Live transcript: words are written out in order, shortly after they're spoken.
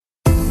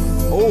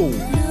Oh,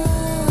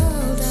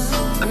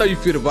 I know you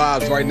feel the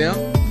vibes right now.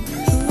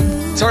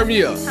 Turn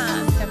me up.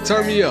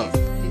 Turn me up.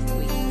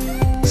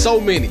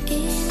 So many.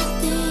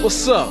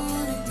 What's up?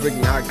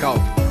 Drinking hot coffee.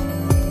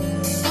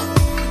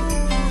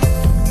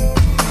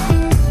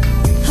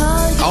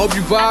 I hope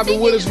you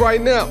vibing with us right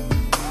now.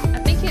 I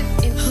think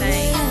it's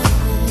insane.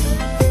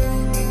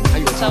 How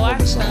you gonna talk about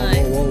this song?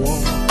 Whoa.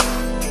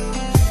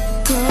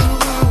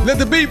 Let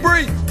the beat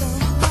breathe.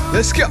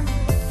 Let's go.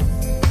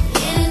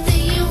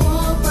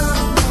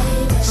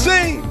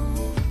 Sing.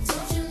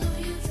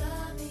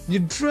 You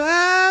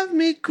drive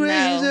me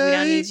crazy. No, we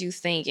don't need you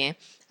singing.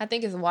 I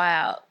think it's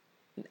wild.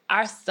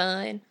 Our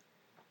son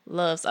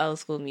loves old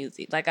school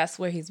music. Like, I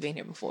swear he's been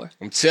here before.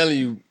 I'm telling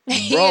you,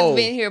 bro. He's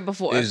been here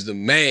before. Is the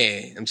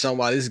man. I'm talking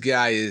about this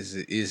guy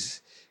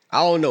is I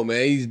don't know,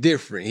 man. He's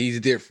different.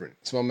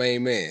 It's my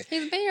main man.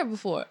 He's been here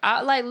before.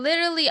 Like,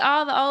 literally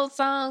all the old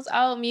songs,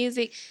 old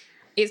music.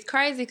 It's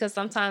crazy because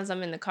sometimes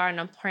I'm in the car and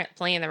I'm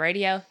playing the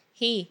radio.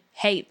 He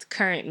hates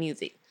current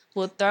music.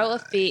 Will throw a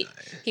fit.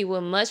 He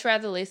would much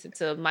rather listen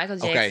to Michael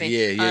Jackson.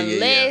 Okay,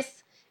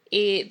 unless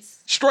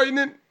it's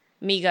Straightening.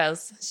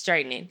 Migos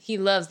Straightening. He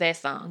loves that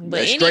song.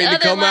 But any Straightening other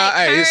come out,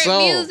 hey, his current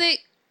song. music,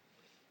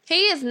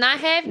 he is not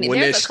having it.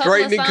 When There's that a couple of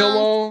Straightening songs. come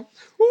on,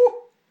 woo.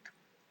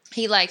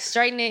 He likes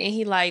Straightening and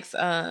he likes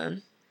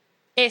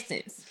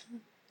Essence.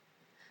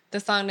 The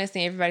song that's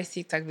in everybody's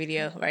TikTok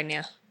video right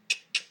now.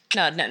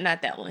 No,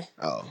 not that one.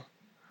 Oh.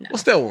 No.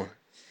 What's that one?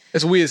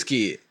 It's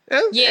Wizkid.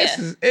 Yeah.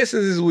 Essence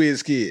is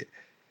Wizkid.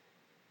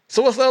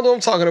 So what's the other one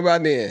I'm talking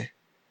about then?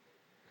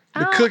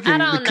 The cooking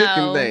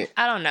thing.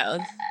 I don't know.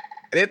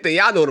 That thing,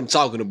 y'all know what I'm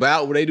talking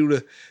about. When they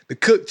do the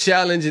cook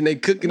challenge and they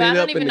cooking But it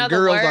up and the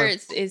girls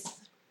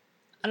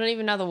I don't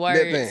even know the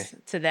words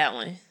to that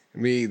one.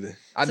 Me either.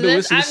 I So do.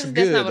 It's that's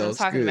good not what though. I'm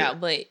talking about.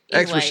 But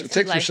Text anyway,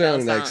 Rashawn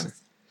and ask her.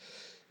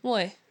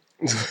 What?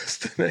 What's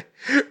the name?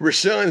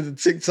 Rashawn is the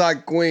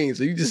TikTok queen,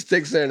 so you just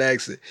text her and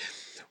ask her.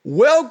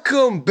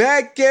 Welcome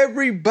back,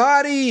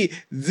 everybody.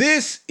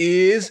 This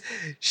is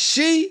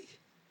She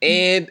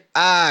and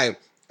I.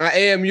 I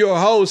am your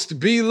host,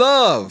 B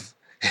Love.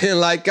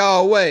 And like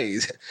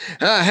always,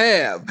 I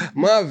have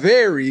my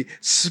very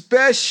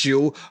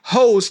special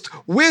host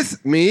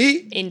with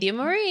me, India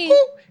Marie.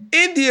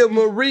 India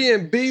Marie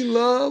and B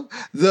Love,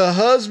 the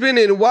husband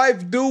and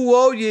wife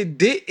duo you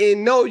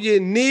didn't know you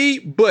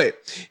need, but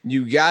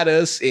you got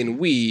us and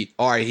we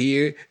are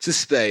here to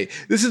stay.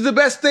 This is the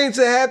best thing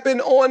to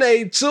happen on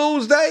a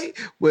Tuesday.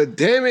 Well,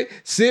 damn it,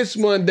 since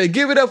Monday.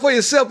 Give it up for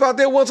yourself out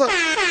there one time.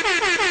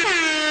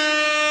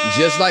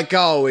 Just like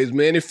always,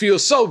 man, it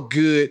feels so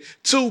good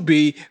to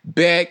be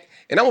back.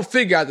 And I'm going to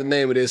figure out the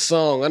name of this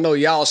song. I know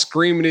y'all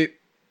screaming it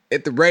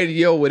at the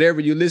radio, whatever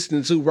you're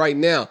listening to right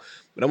now.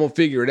 But I'm going to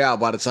figure it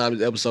out by the time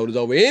this episode is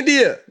over.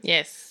 India.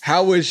 Yes.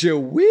 How was your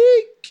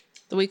week?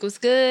 The week was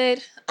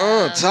good.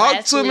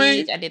 Talk to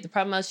me. I did the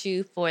promo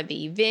shoot for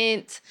the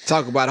event.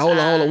 Talk about it. Hold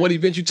on. What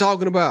event you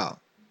talking about?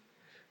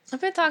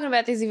 I've been talking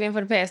about this event for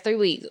the past 3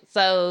 weeks.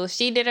 So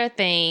she did her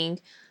thing,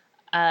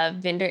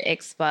 Vendor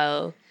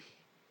Expo.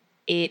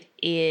 It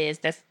is,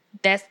 that's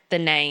the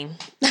name.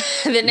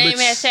 The name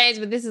has changed,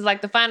 but this is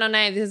like the final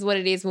name. This is what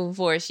it is moving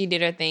forward. She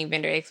did her thing,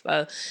 Vendor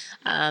Expo,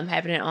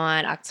 happening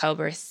on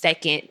October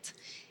 2nd.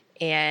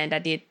 And I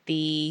did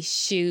the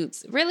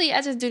shoots. Really,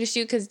 I just do the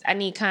shoot because I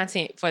need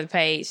content for the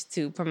page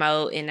to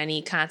promote and I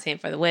need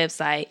content for the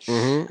website.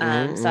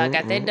 So I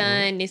got that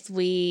done this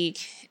week.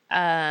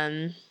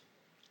 I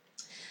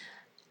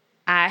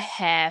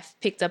have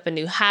picked up a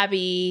new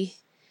hobby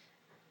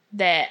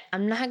that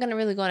I'm not going to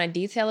really go into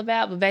detail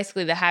about, but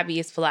basically the hobby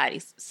is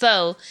Pilates.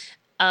 So,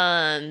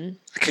 I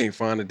can't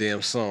find a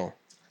damn song.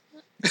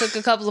 Took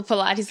a couple of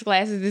Pilates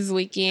classes this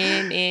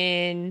weekend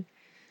and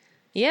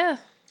yeah.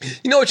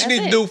 You know what you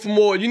need to do for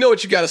more? You know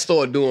what you got to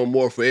start doing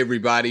more for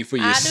everybody, for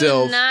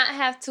yourself. I do not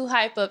have to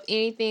hype up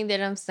anything that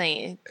I'm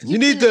saying. You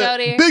need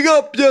to big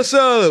up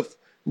yourself.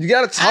 You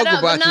got to talk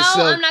about yourself.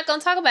 No, I'm not going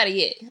to talk about it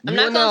yet. I'm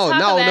not going to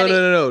talk about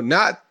it.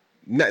 No.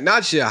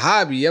 Not your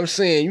hobby. I'm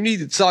saying you need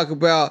to talk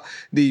about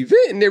the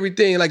event and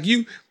everything. Like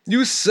you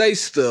say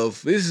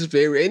stuff. This is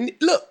very, and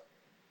look,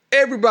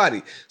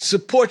 everybody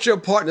support your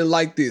partner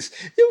like this.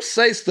 You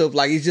say stuff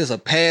like it's just a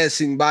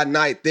passing by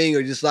night thing,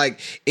 or just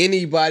like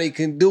anybody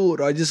can do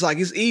it, or just like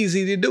it's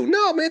easy to do.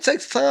 No, man, it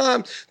takes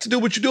time to do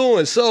what you're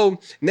doing. So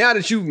now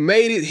that you've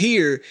made it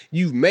here,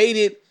 you've made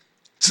it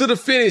to the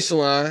finish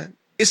line.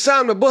 It's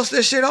time to bust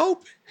that shit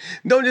open.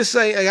 Don't just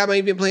say, hey, I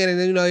ain't been playing it,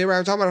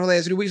 everybody talking about it for the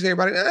last 3 weeks, and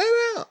everybody,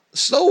 no.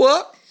 Slow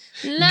up.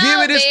 No, give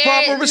it its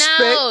proper respect.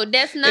 No,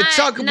 that's not. And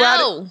talk about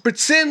it.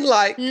 Pretend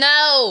like.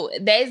 No,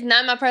 that is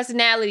not my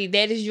personality.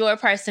 That is your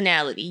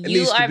personality.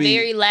 You are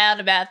very loud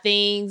about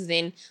things.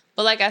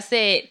 But like I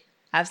said,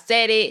 I've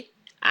said it.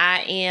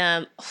 I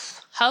am.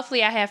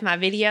 Hopefully, I have my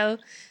video.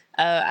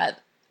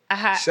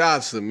 Shout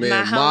out to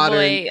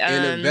Modern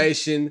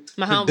Innovation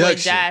my Production.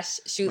 homeboy Josh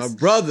shoots my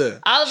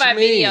brother. all of our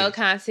video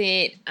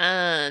content.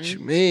 What you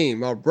mean,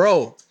 my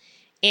bro?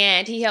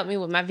 And he helped me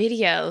with my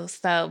video.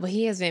 But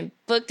he has been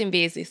booked and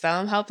busy. So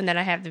I'm hoping that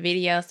I have the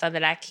video so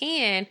that I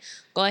can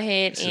go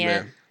ahead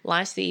and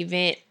launched the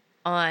event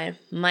on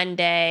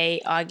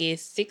Monday,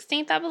 August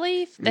 16th, I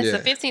believe. That's the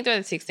 15th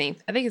or the 16th.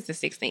 I think it's the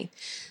 16th.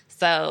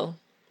 So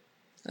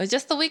it's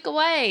just a week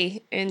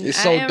away, and It's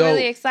I so am dope.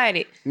 really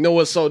excited. You know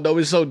what's so dope?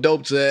 It's so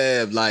dope to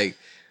have like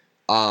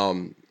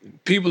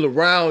people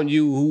around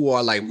you who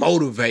are like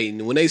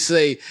motivating. When they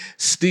say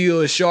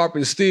steel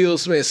sharpens steel,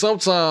 man,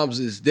 sometimes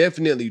it's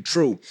definitely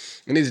true.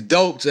 And it's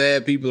dope to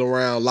have people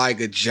around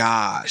like a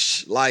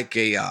Josh, like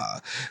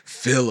a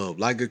Philip,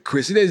 like a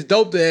Chris. And it's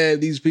dope to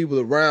have these people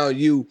around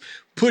you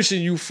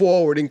pushing you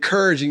forward,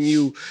 encouraging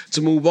you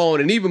to move on,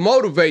 and even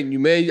motivating you,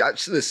 man.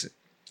 Listen,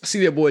 I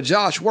see that boy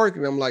Josh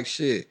working. I'm like,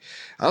 shit,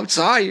 I'm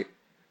tired,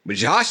 but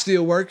Josh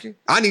still working.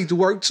 I need to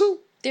work too.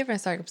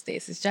 Different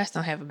circumstances. Josh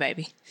don't have a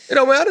baby. It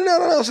don't matter.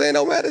 No, I'm saying.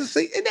 Don't matter.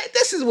 See, and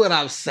this is what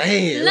I'm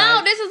saying. No,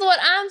 like, this is what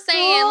I'm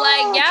saying.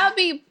 Like, y'all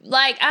be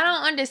like, I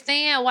don't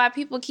understand why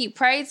people keep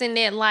praising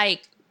that,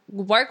 like,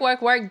 work,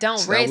 don't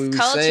that's not rest what we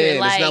culture. saying.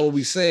 Like, That's not what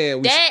we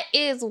saying. that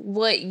is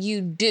what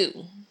you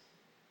do.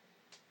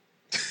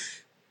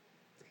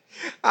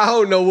 I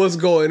don't know what's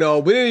going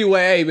on, but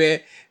anyway, hey man,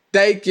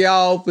 thank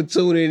y'all for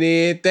tuning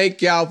in.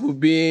 Thank y'all for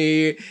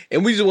being here,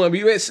 and we just want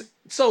to be.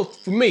 So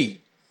for me,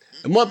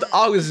 the month of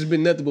August has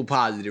been nothing but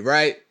positive,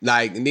 right?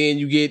 Like, and then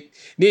you get,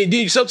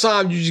 then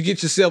sometimes you just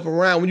get yourself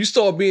around. When you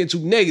start being too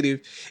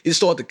negative, it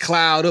start to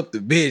cloud up the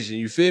vision.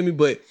 You feel me?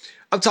 But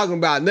I'm talking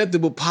about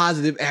nothing but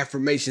positive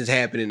affirmations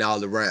happening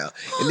all around.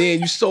 And then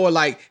you start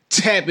like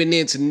tapping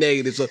into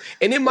negative stuff.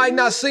 And it might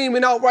not seem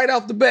it out right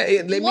off the bat.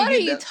 What are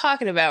you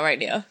talking about right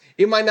now?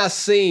 It might not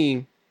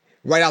seem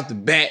right off the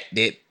bat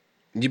that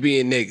you're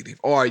being negative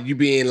or you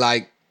being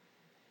like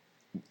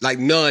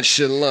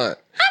nonchalant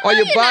or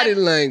your body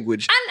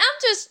language.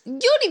 I'm just,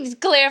 you need to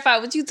clarify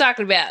what you're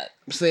talking about.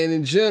 I'm saying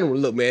in general,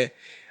 look, man,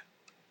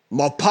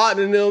 my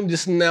partner and them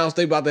just announced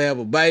they about to have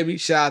a baby.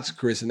 Shout out to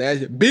Chris and Ash.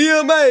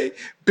 BMA,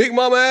 Big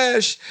Mama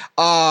Ash.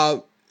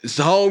 It's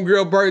the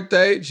homegirl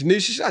birthday.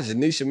 Janisha, shout out to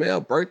Janisha, man, her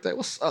birthday.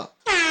 What's up?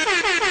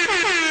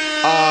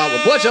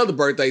 A bunch of other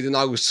birthdays in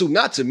August too,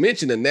 not to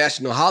mention the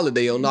national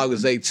holiday on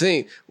August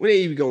 18th. We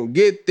ain't even gonna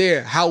get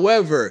there.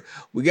 However,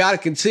 we gotta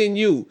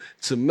continue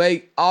to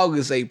make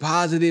August a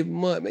positive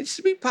month. Man,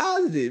 just be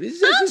positive.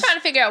 I'm trying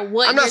to figure out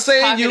what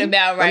you're talking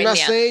about right now. I'm not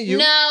saying you.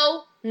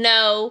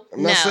 No.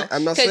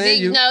 I'm not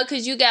saying you. No,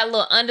 because you got a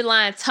little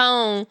underlying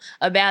tone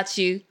about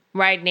you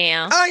right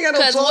now. I ain't got no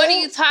tone. Because what are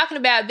you talking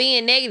about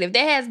being negative?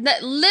 That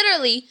has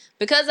literally,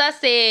 because I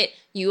said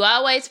you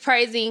always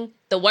praising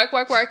the work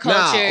culture.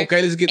 Nah,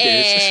 okay, let's get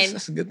there.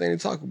 That's a good thing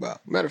to talk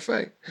about. Matter of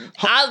fact.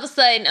 All of a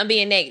sudden, I'm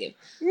being negative.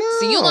 No.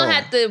 So you're going to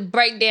have to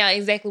break down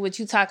exactly what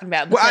you're talking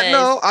about.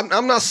 Well,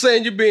 I'm not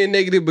saying you're being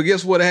negative, but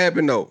guess what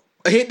happened, though?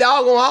 A hit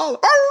dog gonna holler.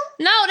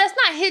 No, that's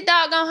not hit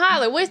dog gonna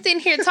holler. We're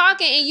sitting here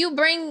talking and you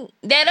bring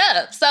that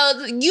up.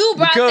 So you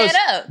brought that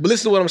up. But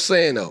listen to what I'm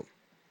saying, though.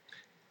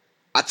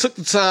 I took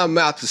the time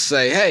out to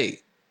say, hey,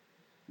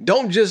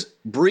 don't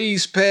just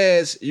breeze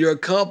past your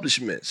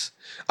accomplishments.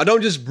 Or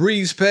don't just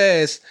breeze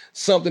past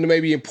something that may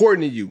be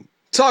important to you.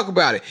 Talk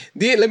about it.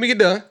 Then, let me get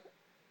done.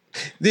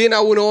 Then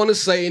I went on to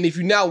say, and if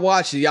you're not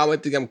watching, y'all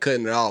might think I'm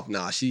cutting it off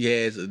now. She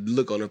has a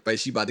look on her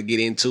face. She about to get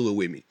into it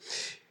with me.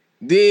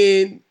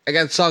 Then I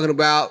got to talking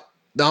about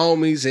the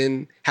homies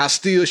and how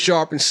steel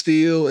sharpens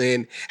steel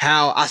and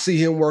how I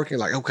see him working.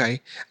 Like,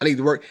 okay, I need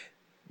to work.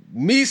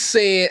 Me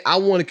saying I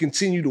want to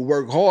continue to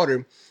work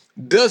harder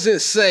doesn't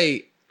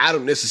say I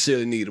don't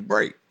necessarily need a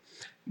break.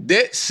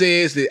 That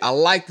says that I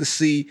like to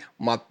see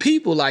my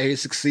people out here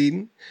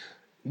succeeding,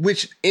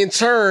 which in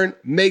turn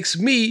makes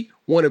me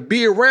want to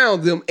be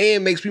around them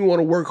and makes me want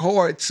to work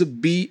hard to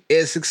be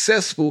as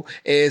successful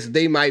as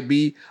they might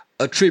be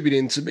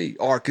attributing to me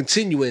or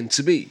continuing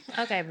to be.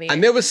 Okay, man. I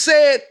never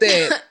said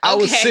that I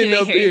was sitting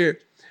up Mary. here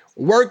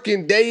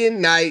working day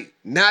and night,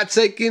 not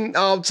taking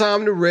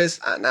time to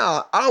rest.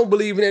 I don't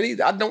believe in that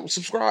either. I don't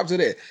subscribe to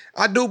that.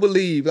 I do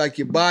believe like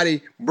your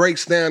body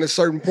breaks down at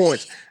certain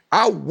points.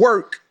 I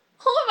work.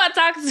 Who am I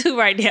talking to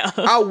right now?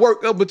 I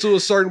work up until a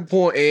certain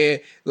point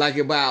and like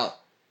about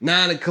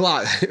 9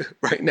 o'clock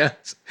right now,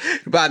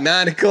 about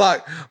 9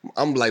 o'clock,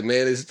 I'm like,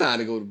 man, it's time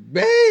to go to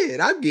bed.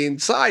 I'm getting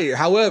tired.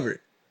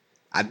 However,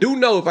 I do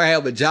know if I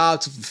have a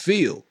job to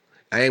fulfill,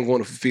 I am going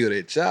to fulfill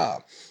that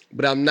job.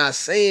 But I'm not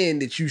saying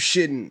that you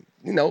shouldn't,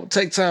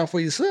 take time for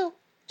yourself.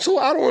 So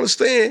I don't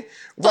understand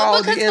where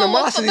all the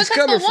animosity is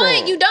coming from. Because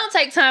for one, you don't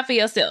take time for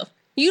yourself.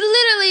 You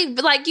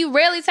literally, you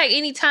rarely take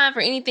any time for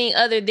anything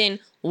other than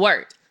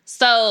work.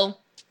 So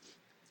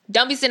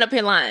don't be sitting up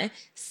here lying.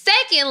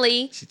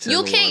 Secondly,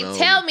 you can't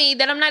tell me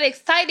that I'm not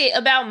excited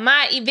about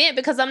my event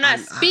because I'm not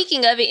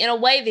speaking of it in a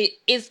way that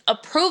is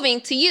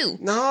approving to you.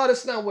 No,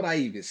 that's not what I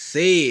even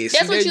said.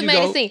 That's what you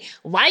made it seem.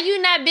 Why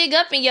you not big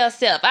up in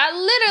yourself? I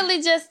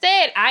literally just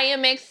said I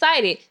am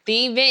excited.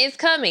 The event is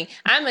coming.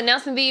 I'm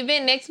announcing the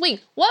event next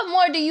week. What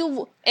more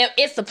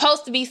it's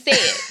supposed to be said?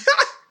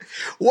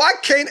 Why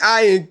can't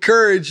I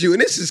encourage you?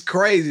 And this is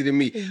crazy to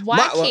me.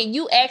 Why can't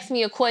you ask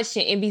me a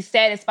question and be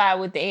satisfied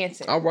with the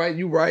answer? All right,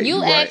 you right.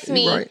 You asked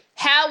me,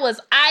 how was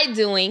I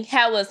doing?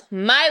 How was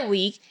my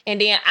week? And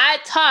then I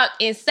talk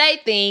and say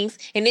things,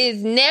 and it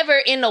is never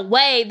in a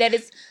way that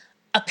is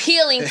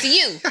appealing to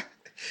you.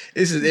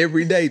 This is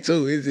every day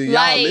too.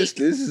 Y'all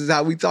listen, this is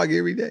how we talk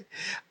every day.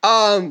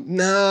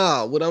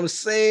 Nah, what I'm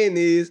saying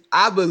is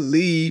I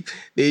believe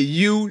that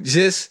you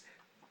just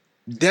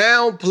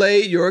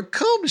downplay your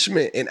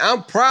accomplishment. And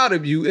I'm proud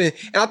of you. And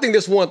I think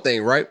that's one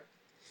thing, right?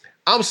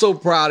 I'm so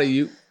proud of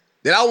you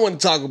that I want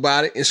to talk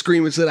about it and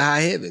scream it to the high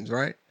heavens,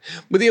 right?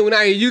 But then when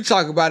I hear you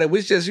talk about it,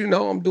 it's just,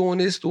 I'm doing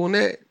this, doing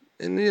that.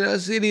 And,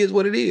 it is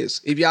what it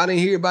is. If y'all didn't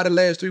hear about it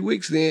last 3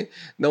 weeks, then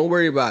don't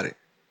worry about it.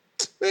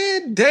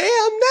 Man, damn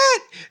that.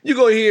 You're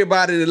going to hear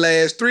about it the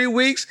last 3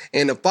 weeks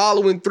and the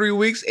following 3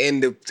 weeks.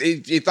 And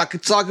if I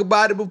could talk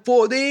about it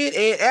before then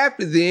and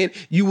after then,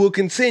 you will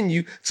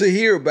continue to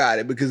hear about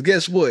it. Because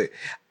guess what?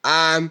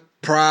 I'm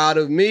proud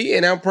of me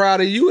and I'm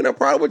proud of you and I'm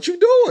proud of what you're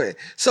doing.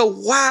 So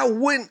why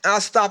wouldn't I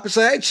stop and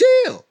say, hey,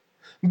 chill.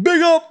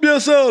 Big up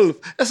yourself.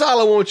 That's all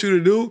I want you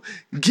to do.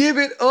 Give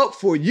it up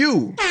for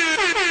you.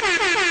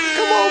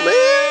 Come on,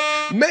 man.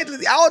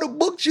 All the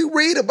books you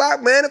read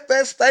about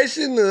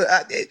manifestation,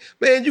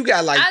 man, you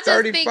got like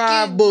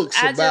 35 books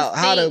about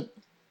how to.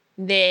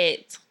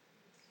 That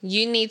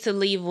you need to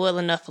leave well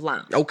enough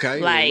alone. Okay.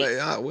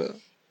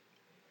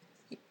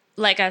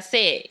 Like I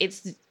said,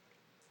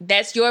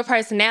 that's your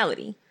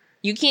personality.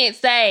 You can't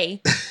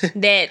say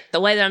that the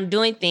way that I'm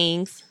doing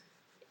things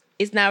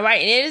is not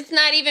right. And it's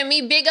not even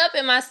me big up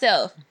in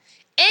myself.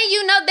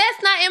 And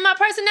that's not in my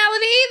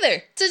personality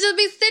either. To just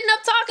be sitting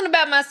up talking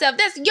about myself.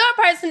 That's your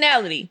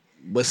personality.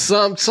 But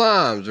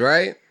sometimes,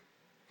 right,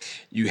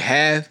 you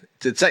have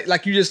to take,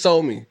 like you just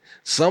told me,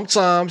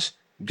 sometimes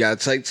you got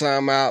to take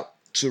time out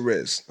to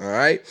rest, all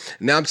right?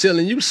 Now I'm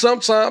telling you,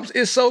 sometimes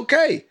it's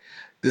okay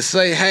to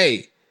say,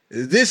 hey,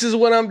 this is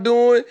what I'm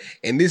doing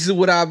and this is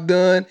what I've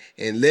done,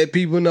 and let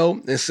people know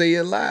and say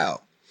it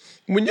loud.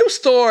 When you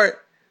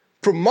start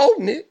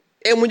promoting it,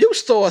 and when you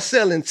start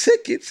selling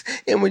tickets,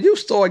 and when you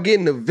start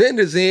getting the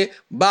vendors in,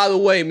 by the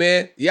way,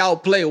 man, y'all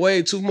play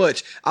way too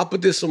much. I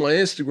put this on my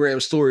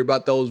Instagram story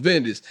about those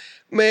vendors.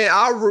 Man,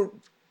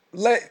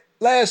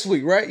 last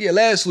week, right? Yeah,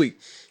 last week.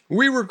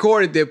 We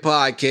recorded that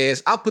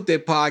podcast. I put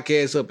that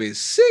podcast up at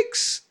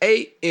 6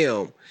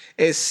 a.m.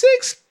 At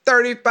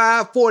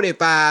 6:35,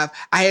 45,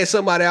 I had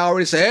somebody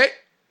already say, hey,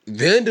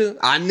 vendor,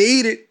 I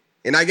need it.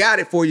 And I got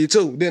it for you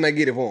too. Then I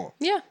get it for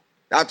them.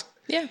 Yeah.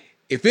 Yeah.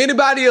 If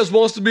anybody else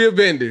wants to be a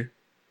vendor,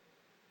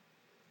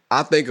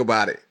 I'll think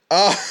about it.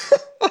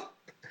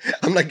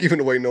 I'm not giving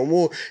away no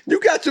more. You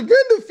got your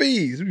vendor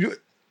fees.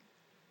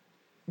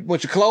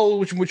 What your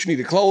clothes? What you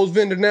need, a clothes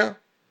vendor now?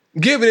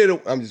 Giving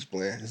it. I'm just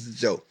playing. This is a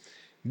joke.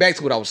 Back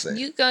to what I was saying.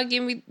 You gonna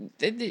give me?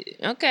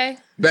 Okay.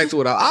 Back to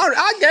what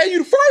I gave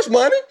you the first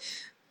money.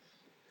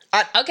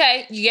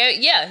 Okay,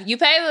 you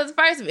pay for the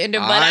first vendor,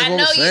 but I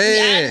know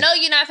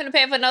you're not finna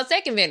pay for no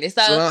second vendor.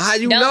 So how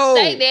you don't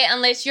say that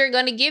unless you're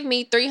gonna give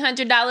me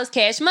 $300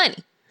 cash money.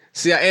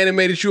 See, I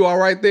animated you all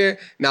right there.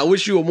 Now I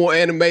wish you were more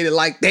animated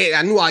like that.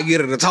 I knew I'd get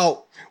her to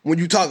talk when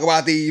you talk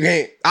about the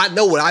event. I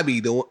know what I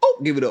be doing.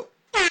 Oh, give it up.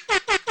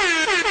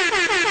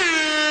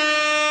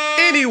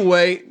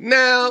 Anyway,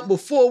 now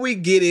before we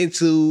get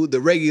into the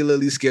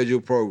regularly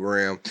scheduled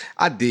program,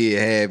 I did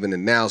have an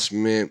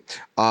announcement.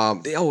 I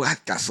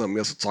got something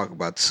else to talk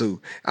about too.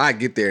 I'll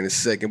get there in a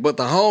second. But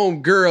the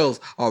home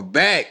girls are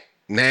back.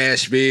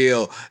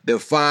 Nashville,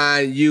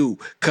 Define You,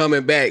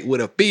 coming back with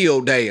a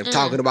field day. I'm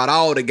talking about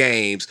all the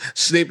games.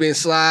 Slip and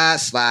slide,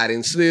 slide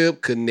and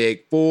slip,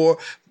 Connect 4,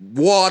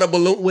 water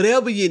balloon,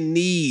 whatever you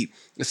need.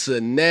 It's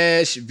a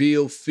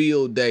Nashville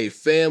field day.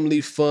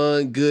 Family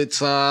fun, good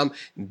time,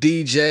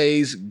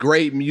 DJs,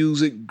 great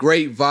music,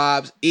 great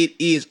vibes. It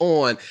is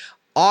on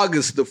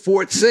August the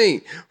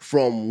 14th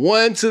from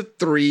 1 to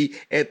 3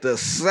 at the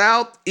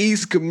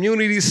Southeast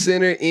Community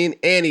Center in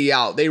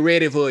Antioch. They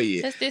ready for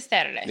you. That's this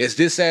Saturday. It's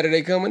this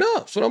Saturday coming up.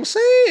 That's what I'm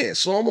saying.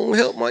 So I'm going to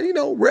help my,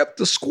 rep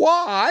the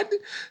squad.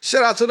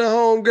 Shout out to the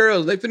home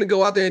girls. They finna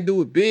go out there and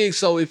do it big.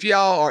 So if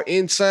y'all are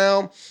in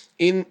town,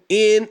 in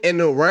and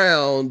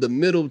around the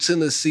Middle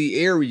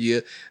Tennessee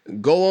area,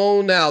 go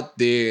on out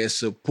there and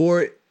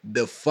support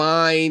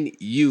Define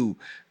You.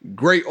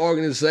 Great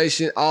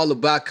organization, all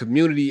about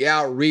community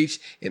outreach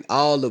and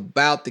all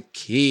about the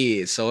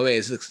kids. So, man,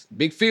 it's a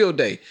big field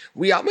day.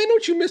 We out, man.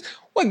 Don't you miss?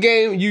 What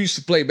game you used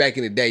to play back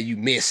in the day you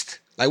missed?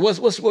 Like,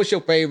 what's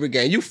your favorite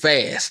game? You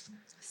fast.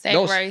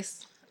 Sack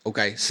race.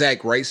 Okay,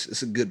 sack race.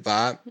 It's a good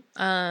vibe.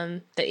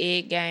 The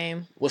egg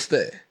game. What's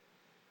that?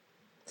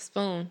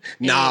 Spoon.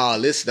 Nah,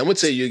 listen, I'm gonna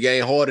tell you a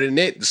game harder than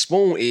that. The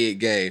spoon egg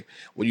game.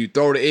 When you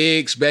throw the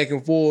eggs back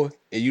and forth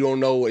and you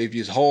don't know if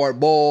it's hard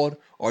boiled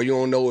or you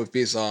don't know if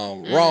it's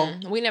raw.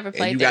 We never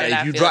played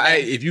that.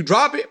 If you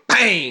drop it,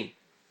 bang!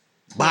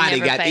 Body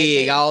got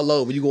egg all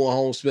over. You going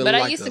home smelling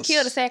like But I used to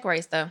kill the sack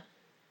race though.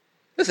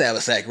 Let's have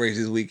a sack race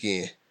this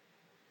weekend.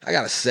 I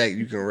got a sack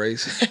you can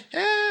race. All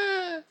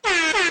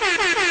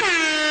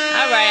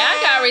right, I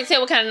can already tell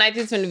what kind of night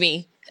this is going to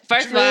be.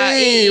 First of all,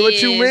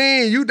 what you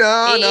mean? You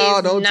done? No,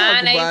 don't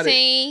talk about it.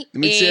 9:18, Let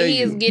me tell he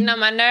you. is getting on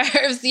my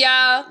nerves,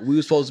 y'all. We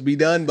were supposed to be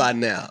done by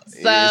now.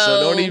 So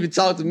don't even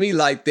talk to me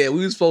like that.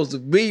 We were supposed to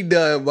be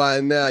done by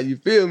now. You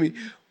feel me?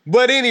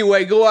 But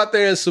anyway, go out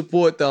there and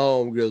support the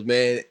homegirls,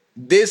 man.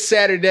 This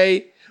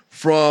Saturday,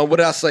 from what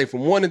did I say?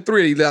 From 1 to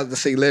 3, let's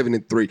say 11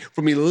 and 3.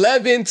 From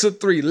 11 to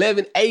 3,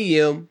 11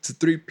 a.m. to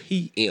 3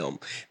 p.m.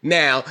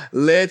 Now,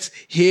 let's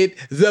hit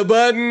the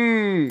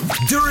button.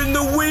 During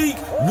the week,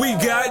 we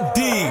got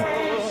deep.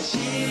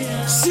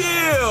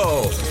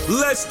 Chill.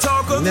 Let's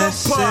talk on the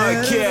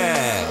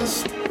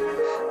podcast.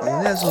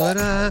 That's what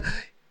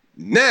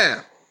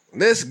Now,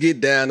 let's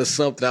get down to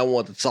something I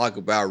want to talk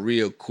about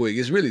real quick.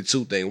 It's really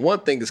two things. One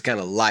thing is kind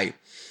of light,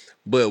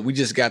 but we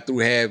just got through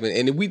having,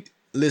 and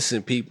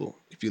listen, people.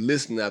 If you're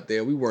listening out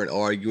there, we weren't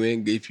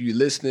arguing. If you're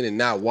listening and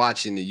not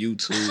watching the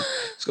YouTube,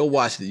 let's go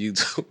watch the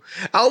YouTube.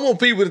 I don't want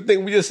people to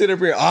think we just sit up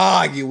here and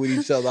argue with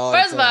each other all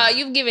First the of time. all,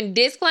 you've given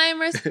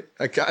disclaimers for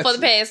the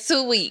past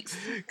 2 weeks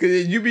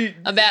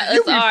about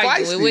us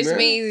arguing, feisty, which man.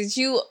 means that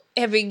you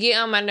have been getting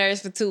on my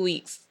nerves for 2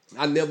 weeks.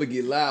 I never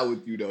get loud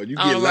with you, though. You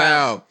On get a row.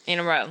 loud. In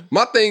a row.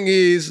 My thing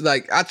is,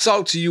 like, I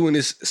talk to you in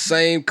this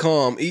same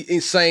calm,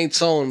 same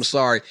tone, I'm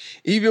sorry.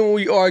 Even when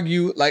we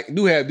argue, like,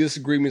 do have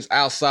disagreements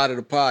outside of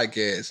the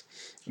podcast.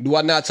 Do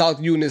I not talk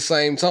to you in the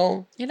same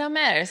tone? It don't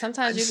matter.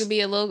 Sometimes you could be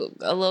a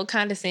little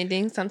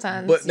condescending.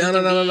 Sometimes But you no.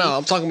 can be-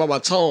 I'm talking about my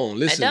tone. I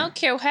Listen. don't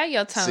care how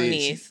your tone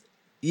is.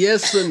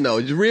 Yes or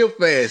no? Just real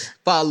fast.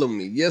 Follow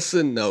me. Yes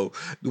or no?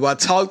 Do I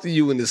talk to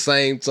you in the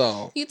same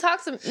tone? You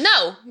talk to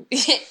no.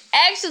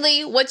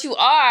 Actually, what you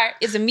are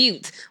is a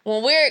mute.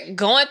 When we're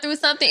going through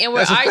something and we're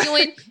That's a fact.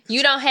 arguing,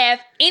 you don't have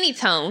any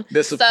tone.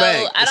 That's a so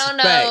fact. I That's don't a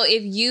know fact.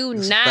 if you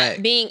That's a not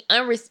fact. being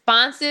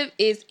unresponsive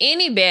is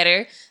any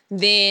better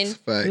than That's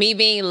a fact. me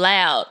being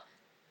loud.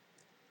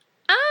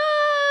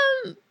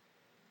 I'm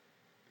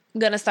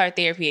gonna start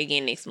therapy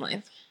again next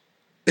month.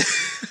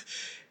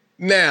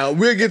 Now,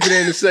 we'll get to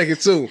that in a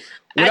second, too.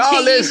 I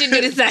think you should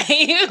do the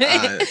same. All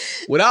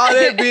right. With all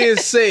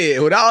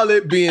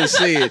that being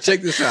said,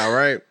 check this out,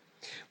 right?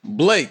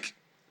 Blake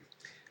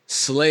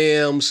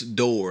slams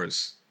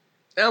doors.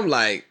 And I'm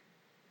like,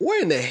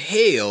 where in the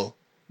hell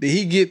did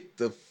he get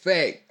the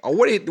fact, or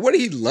where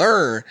did he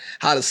learn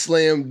how to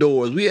slam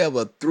doors? We have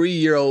a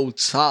 3-year-old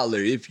toddler,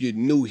 if you're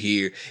new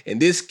here, and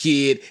this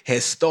kid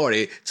has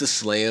started to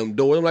slam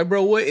doors. I'm like,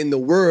 bro, what in the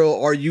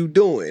world are you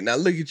doing? Now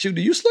look at you.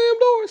 Do you slam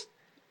doors?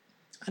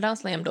 I don't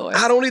slam doors.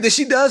 I don't either.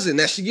 She doesn't.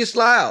 Now she gets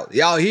loud.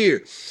 Y'all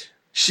hear?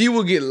 She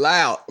will get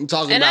loud. I'm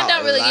talking and about I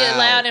don't really get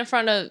loud in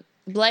front of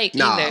Blake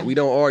either. Nah, we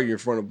don't argue in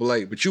front of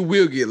Blake, but you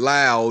will get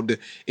loud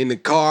in the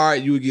car.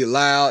 You will get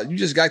loud. You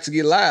just got to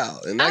get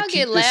loud. And I'll keep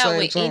get the loud same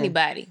with tone.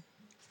 anybody.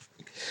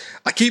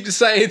 I keep the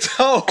same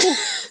tone It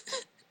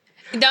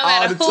don't all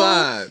matter the who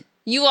time.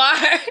 you are.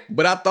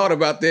 But I thought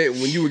about that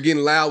when you were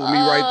getting loud with me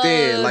right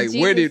there. Oh, Like,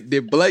 where Jesus.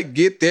 did Blake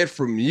get that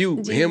from you?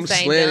 Jesus Him ain't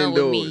slamming done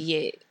with doors. me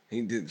yet.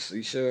 He didn't.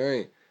 He sure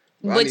ain't.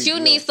 But you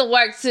need some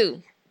work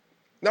too.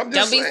 I'm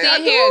just Don't be saying, I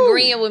sitting here do.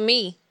 agreeing with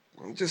me.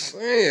 I'm just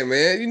saying,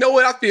 man. You know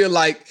what? I feel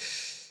like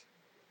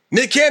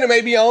Nick Cannon may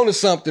be on to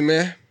something,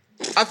 man.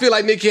 I feel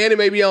like Nick Cannon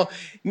may be on.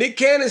 Nick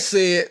Cannon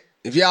said,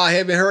 if y'all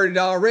haven't heard it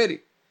already,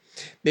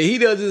 that he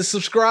doesn't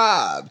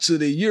subscribe to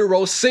the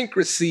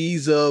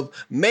Eurosyncrasies of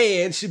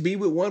man should be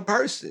with one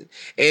person.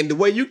 And the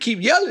way you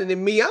keep yelling at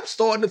me, I'm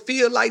starting to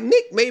feel like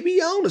Nick may be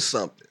on to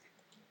something.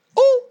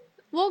 Ooh.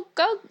 Well,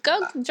 go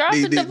drop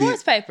the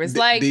divorce papers.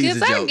 Like, these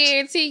because are I jokes.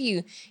 guarantee you,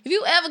 if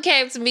you ever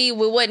came to me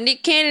with what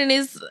Nick Cannon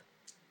is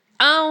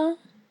on,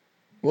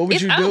 What would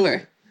it's you over.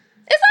 do?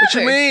 It's What over.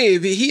 you mean?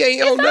 If he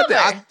ain't on It's nothing,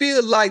 over. I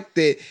feel like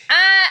that.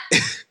 I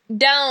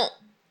don't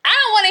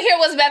want to hear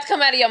what's about to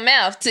come out of your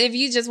mouth. If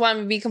you just want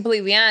me to be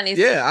completely honest,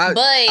 Yeah,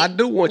 but I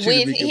do want you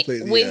to be with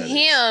completely with honest.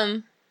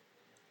 him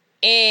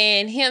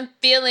and him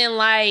feeling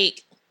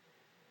like.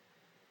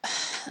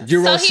 So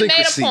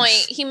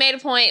Eurosyncrasies. he made a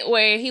point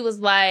where he was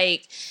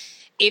like,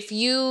 if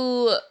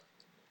you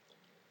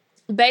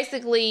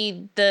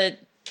basically the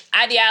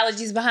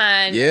ideologies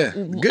behind Yeah,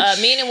 good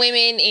men and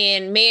women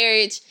in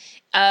marriage,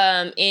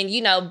 and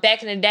you know,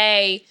 back in the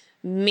day,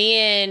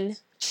 men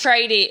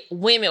traded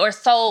women or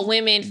sold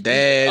women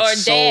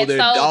Dads sold their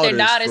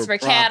daughters for for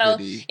cattle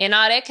property. and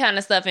all that kind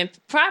of stuff and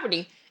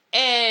property.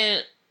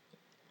 And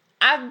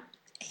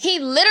he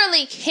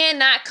literally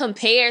cannot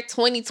compare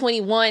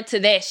 2021 to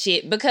that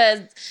shit because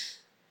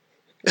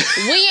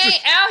we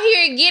ain't out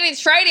here getting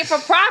traded for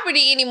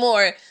property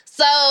anymore.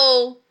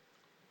 So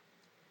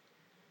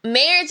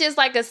marriage is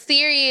like a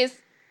serious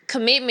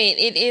commitment.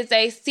 It is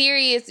a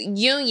serious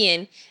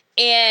union.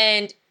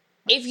 And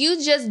if you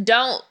just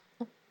don't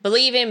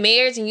believe in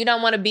marriage and you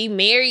don't want to be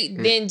married,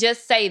 then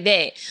just say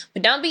that.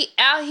 But don't be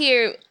out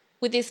here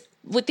with these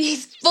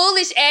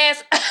foolish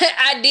ass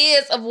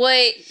ideas of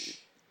what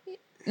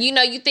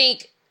you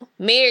think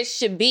marriage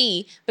should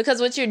be,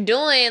 because what you're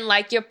doing,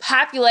 like, you're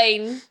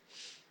populating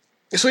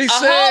That's what he a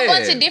said. whole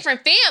bunch of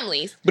different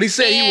families. But he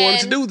said he wanted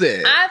to And do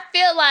that. I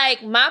feel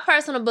like my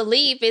personal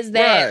belief is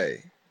that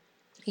Right.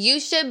 you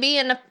should be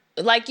in a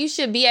Like, you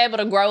should be able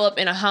to grow up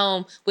in a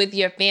home with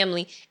your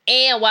family.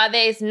 And while that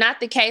is not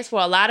the case for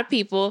a lot of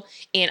people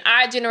in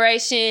our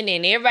generation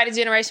and everybody's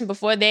generation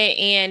before that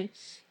and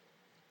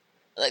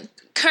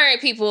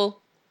current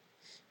people,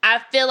 I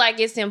feel like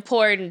it's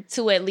important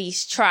to at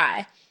least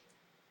try.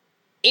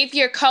 If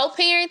you're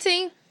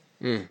co-parenting,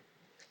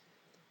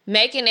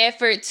 make an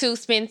effort to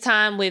spend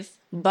time with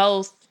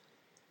both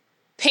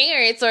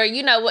parents, or,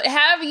 you know,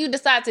 however you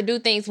decide to do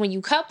things when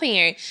you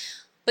co-parent.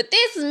 But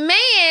this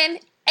man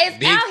is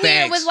Big out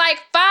here facts. with like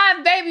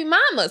 5 baby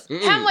mamas.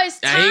 How much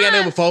time? He ain't got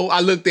number 4. I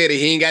looked at it.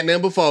 He ain't got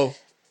number 4.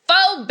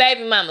 4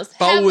 baby mamas.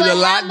 4 was a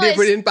lot much,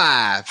 different than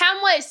 5.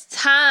 How much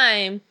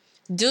time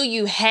do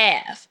you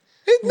have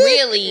It's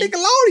really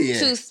Nickelodeon.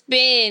 to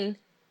spend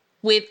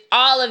with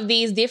all of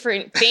these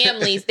different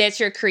families that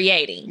you're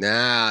creating?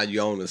 Nah, you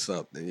own to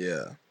something,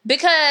 yeah.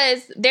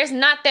 Because there's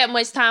not that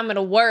much time in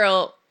the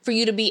world for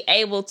you to be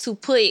able to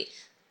put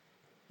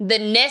the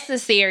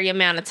necessary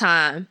amount of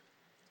time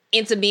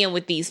into being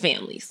with these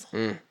families.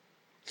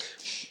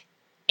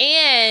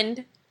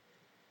 And,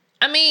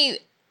 I mean,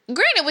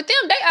 granted, with them,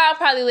 they all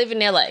probably live in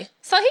LA.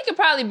 So he could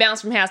probably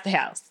bounce from house to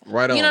house.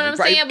 Right on. You know what I'm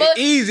saying? But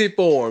easy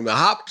for him. A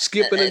hop,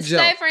 skip, and a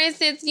jump. say, for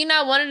instance, you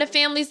know, one of the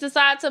families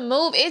decide to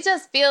move. It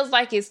just feels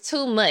like it's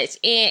too much.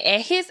 And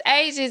at his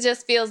age, it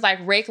just feels like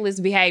reckless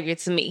behavior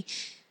to me.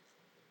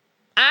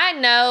 I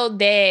know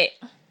that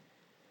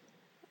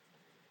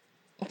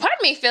part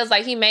of me feels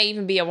like he may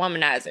even be a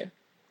womanizer.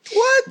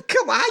 What?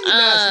 Come on, how you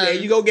not see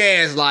that? You go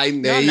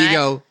gaslighting. There I'm you not.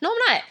 go. No,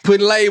 I'm not.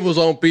 Putting labels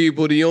on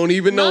people that you don't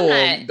even No, know I'm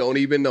them. not. Don't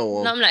even know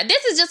them. No, I'm not.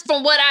 This is just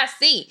from what I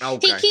see.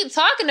 Okay. He keep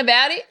talking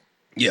about it.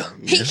 Yeah.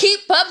 He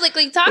keep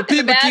publicly talking But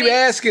people about keep it.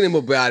 asking him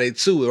about it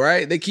too,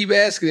 right? They keep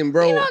asking him,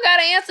 bro. You don't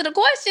gotta answer the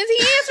questions. He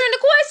answering the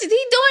questions.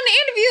 He doing the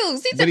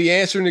interviews. But he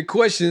answering the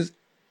questions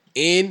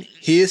in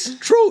his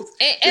truth.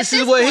 At This is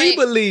this what he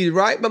point- believes,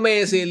 right? My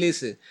man said,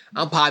 listen,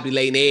 I'm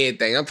populating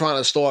everything. I'm trying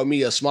to start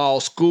me a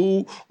small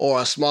school or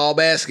a small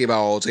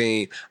basketball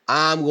team.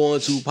 I'm going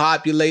to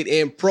populate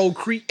and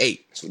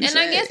procreate. That's what he And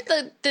I said.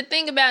 guess the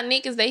thing about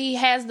Nick is that he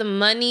has the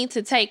money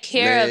to take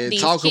care Man, of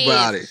these talk kids.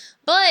 about it.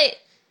 But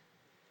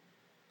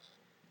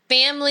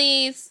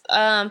families,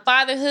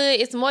 fatherhood,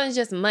 it's more than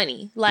just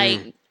money.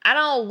 Like, I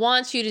don't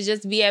want you to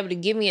just be able to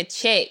give me a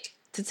check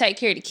to take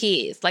care of the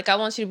kids. Like, I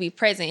want you to be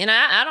present. And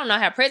I don't know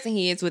how present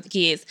he is with the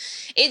kids.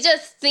 It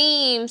just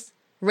seems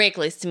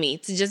reckless to me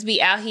to just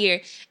be out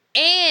here.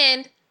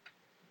 And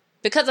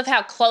because of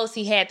how close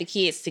he had the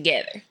kids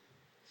together.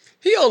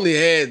 He only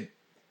had.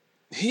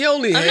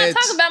 I'm not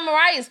talking about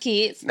Mariah's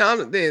kids. No, I'm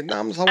talking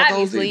about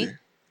those Obviously.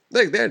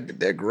 either.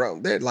 They're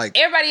grown. They're like,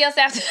 Everybody else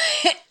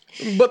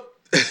but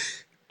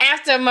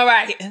after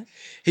Mariah.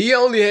 he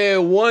only had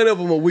one of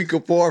them a week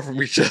apart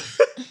from each other.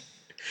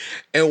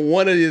 And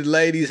one of these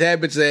ladies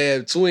happened to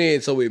have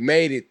twins, so it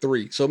made it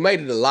 3. So it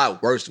made it a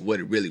lot worse than what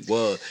it really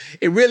was.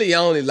 It really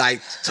only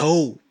like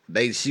 2.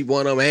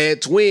 One of them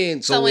had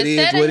twins, so it is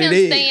instead what of him it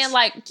is. saying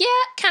like, yeah,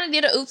 kind of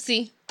did a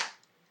oopsie.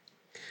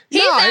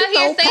 He's No, out it's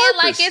here on saying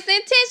like purpose. it's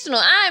intentional.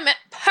 I'm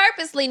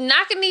purposely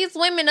knocking these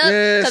women up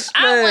Yes, because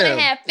I want to ma'am.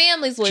 have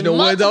families with You know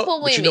what, multiple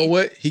though? women. But you know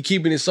what? He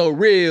keeping it so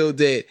real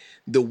that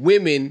the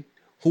women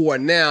who are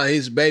now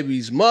his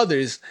baby's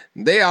mothers,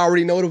 they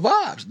already know the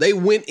vibes. They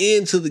went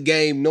into the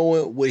game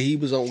knowing what he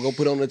was going to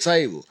put on the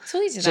table. To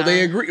each his So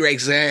they own. agree.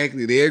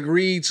 Exactly. They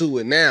agreed to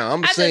it now.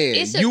 I'm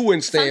saying it's you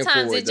wouldn't stand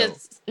sometimes for it,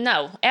 though.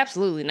 no,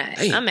 absolutely not.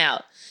 Damn. I'm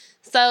out.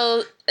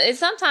 So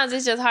sometimes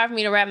it's just hard for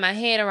me to wrap my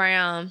head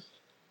around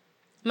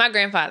my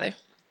grandfather.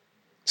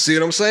 See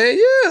what I'm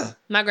saying? Yeah.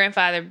 My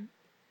grandfather,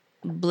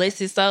 bless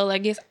his soul, I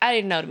guess. I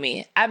didn't know the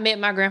man. I met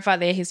my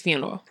grandfather at his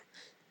funeral.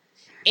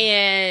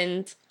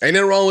 And Ain't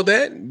nothing wrong with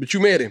that, but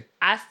you met him.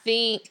 I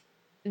think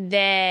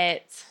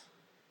that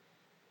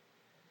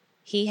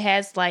he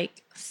has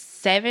like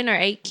 7 or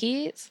 8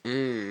 kids.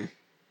 And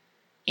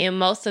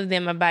most of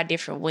them are by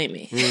different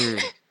women.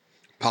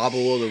 Papa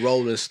was a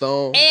Rolling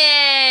Stone.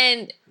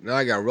 And Now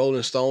I got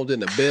Rolling Stones in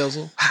the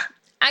bezel.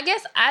 I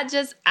guess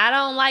I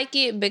don't like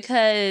it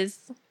because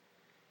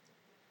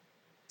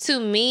to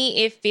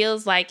me it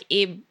feels like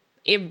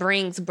it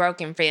brings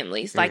broken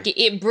families. Like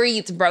it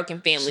breeds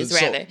broken families,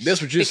 So rather.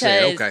 that's what you're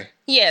saying, okay.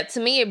 Yeah, to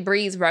me it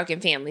breeds broken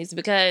families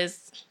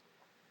because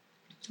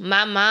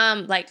my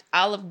mom, like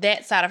all of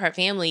that side of her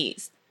family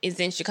is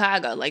in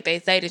Chicago. Like they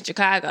stayed in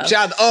Chicago.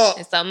 Shout out.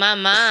 And so my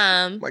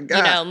mom, My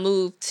God.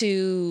 moved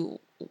to,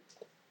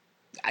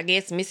 I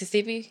guess,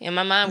 Mississippi. And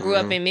my mom grew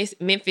up in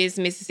Memphis,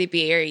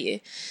 Mississippi area.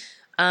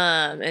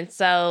 And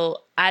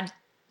so I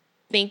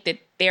think that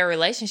their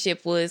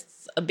relationship was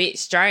a bit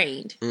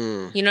strained.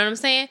 You know what I'm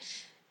saying?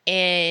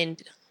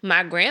 And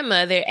my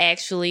grandmother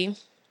actually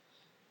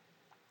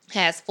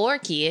has 4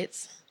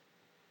 kids.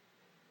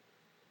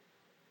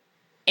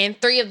 And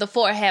 3 of the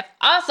 4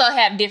 also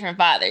have different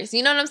fathers.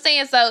 You know what I'm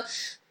saying? So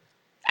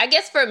I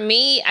guess for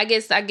me, I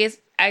guess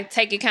I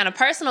take it kind of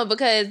personal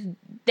because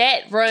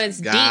that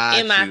runs Got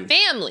deep in my you.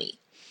 family.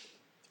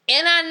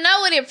 And I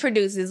know what it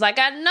produces. Like,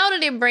 I know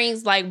that it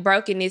brings, like,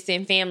 brokenness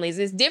in families.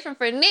 It's different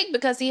for Nick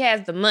because he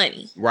has the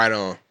money. Right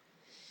on.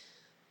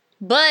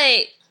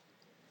 But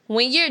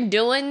when you're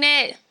doing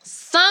that,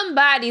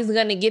 somebody's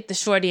gonna get the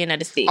short end of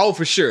the stick. Oh,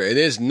 for sure. And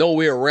there's no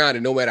way around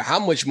it, no matter how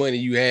much money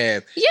you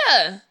have.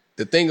 Yeah.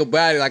 The thing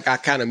about it, like I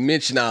kind of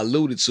mentioned, I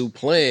alluded to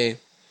playing,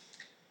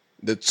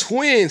 the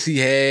twins he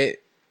had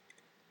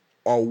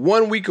are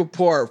 1 week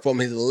apart from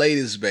his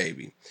latest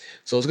baby.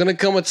 So it's going to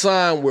come a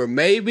time where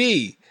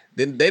maybe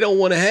then they don't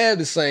want to have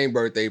the same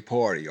birthday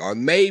party, or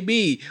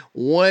maybe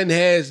one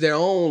has their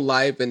own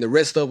life and the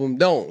rest of them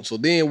don't. So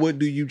then what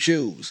do you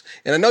choose?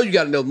 And I know you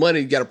got enough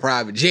money, you got a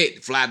private jet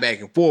to fly back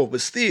and forth,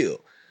 but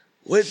still,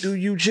 what do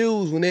you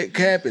choose when it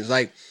happens?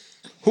 Like,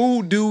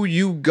 who do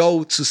you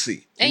go to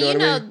see? And know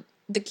what I mean?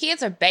 the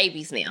kids are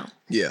babies now.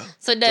 Yeah.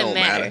 So it doesn't Don't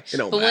matter. It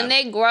don't but matter. when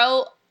they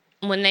grow,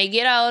 when they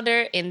get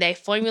older and they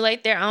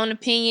formulate their own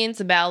opinions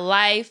about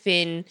life,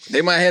 and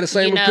They might have the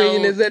same you know-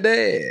 opinion as their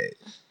dad.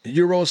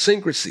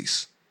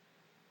 Idiosyncrasies.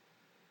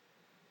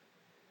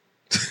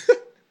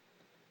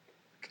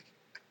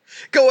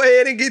 Go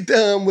ahead and get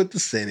done with the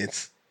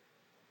sentence.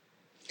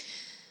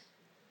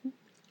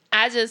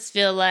 I just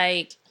feel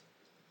like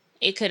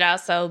it could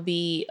also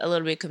be a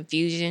little bit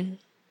confusion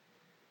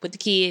with the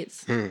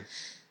kids.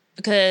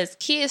 Because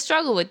kids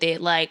struggle with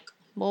it. Like,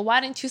 well,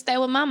 why didn't you stay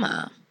with my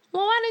mom?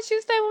 Well, why didn't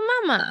you stay with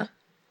my mom?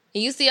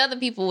 And you see other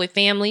people with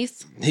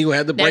families He gonna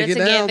have to that break are it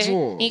down together.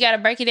 to him. You got to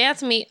break it down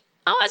to me.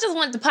 Oh, I just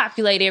wanted to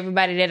populate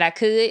everybody that I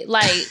could.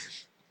 Like,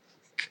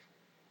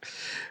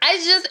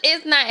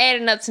 it's not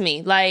adding up to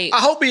me. Like, I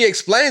hope he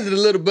explains it a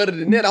little better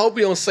than that. I hope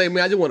he don't say,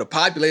 man, I just want to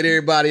populate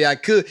everybody I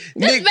could.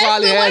 Nick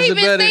probably basically what has he a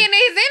been better. saying in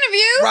his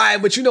interviews. Right,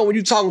 but you know, when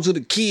you talking to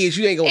the kids,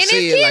 you ain't gonna And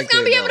say his it kids like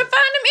gonna that. be able to though.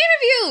 find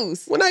them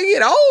interviews. When I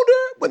get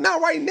older, but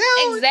not right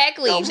now.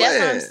 Exactly. You know That's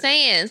what I'm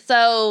saying.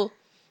 So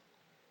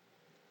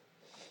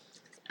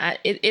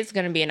it's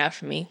gonna be enough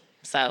for me.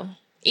 So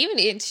even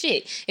if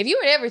if you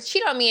were to ever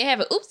cheat on me and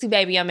have an oopsie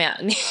baby, I'm out.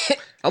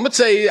 I'm gonna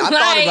tell you, I thought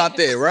Like, about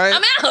that, right?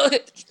 I'm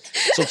out.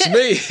 So to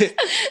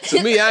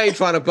me, I ain't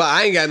trying to.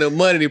 I ain't got no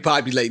money to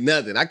populate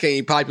nothing. I can't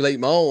even populate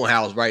my own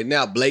house right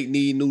now. Blake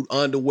need new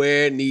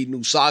underwear, need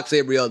new socks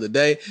every other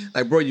day.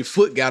 Like, bro, your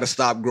foot gotta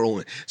stop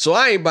growing. So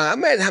I ain't buying.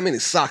 Imagine how many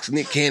socks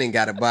Nick Cannon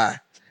gotta buy.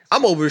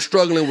 I'm over here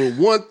struggling with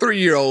 1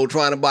 3-year-old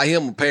trying to buy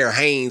him a pair of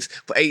Hanes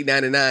for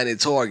 $8.99 at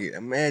Target.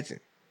 Imagine,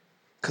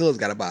 cuz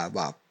gotta buy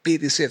about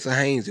 50 sets of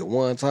Hanes at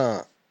one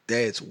time.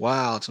 That's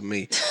wild to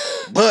me.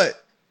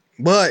 But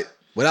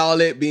with all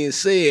that being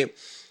said,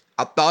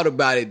 I thought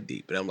about it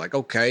deep, and I'm like,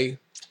 okay,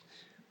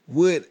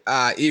 would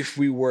I, if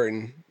we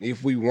weren't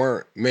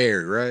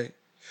married, right?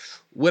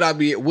 Would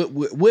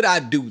I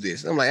do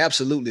this? I'm like,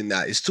 absolutely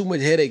not. It's too much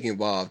headache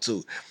involved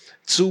too.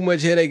 Too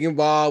much headache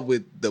involved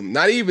with them.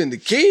 Not even the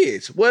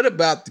kids. What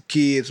about the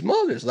kids'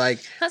 mothers? Like,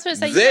 That's what I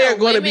say, they're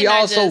going to women be are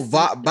also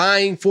just-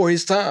 buying for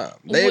his time.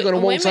 They're going to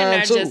want time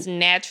women too. are just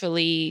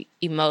naturally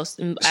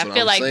emotional. I what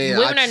feel I'm like saying.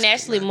 women I are just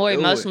naturally cannot more do it.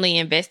 emotionally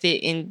invested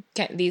in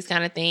these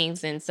kind of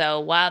things, and so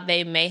while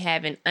they may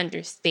have an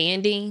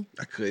understanding,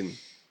 I couldn't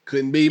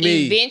be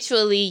me.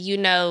 eventually,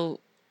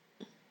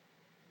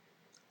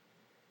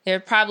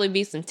 there'd probably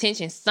be some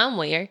tension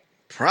somewhere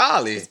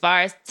Probably. as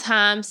far as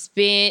time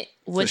spent,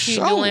 what For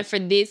you're sure. doing for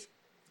this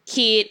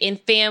kid and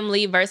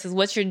family versus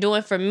what you're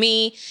doing for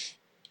me.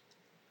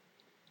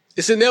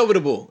 It's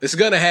inevitable. It's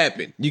gonna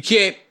happen. You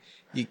can't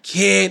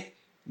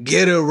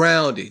get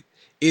around it.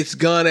 It's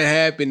gonna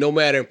happen no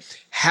matter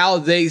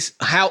how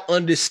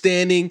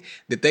understanding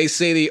that they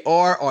say they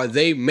are or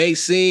they may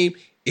seem.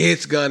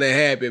 It's gonna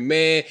happen,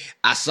 man.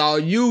 I saw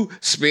you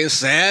spend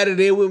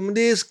Saturday with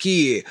this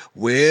kid.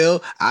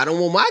 Well, I don't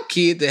want my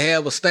kid to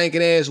have a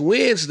stinking ass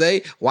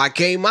Wednesday. Why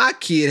can't my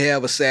kid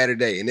have a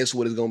Saturday? And that's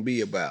what it's gonna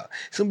be about.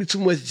 It's gonna be too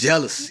much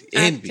jealousy,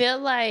 envy.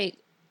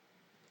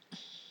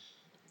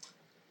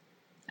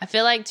 I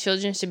feel like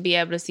children should be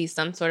able to see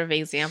some sort of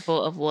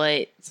example of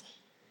what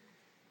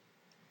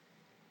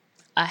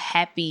a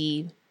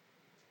happy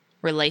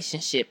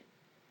relationship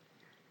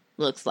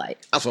looks like.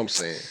 That's what I'm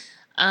saying.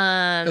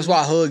 That's why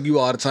I hug you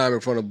all the time in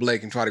front of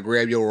Blake and try to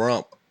grab your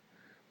rump.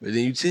 But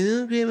then you say,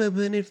 don't grab my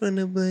butt in front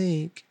of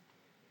Blake.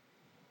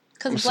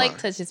 Because I'm Blake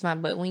sorry. touches my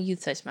butt when you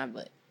touch my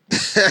butt.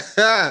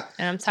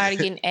 And I'm tired of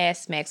getting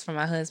ass smacks from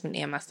my husband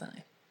and my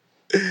son.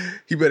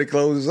 He better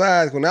close his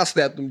eyes. When I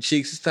slap them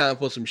cheeks, it's time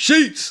for some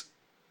sheets.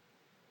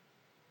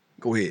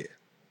 Go ahead.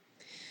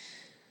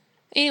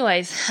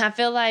 Anyways, I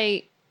feel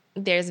like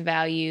there's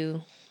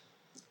value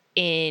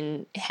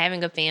in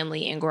having a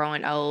family and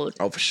growing old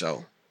Oh, for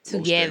sure.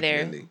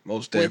 together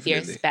Most with your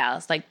definitely.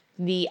 spouse. Like,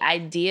 the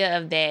idea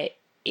of that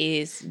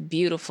is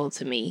beautiful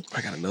to me.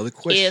 I got another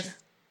question.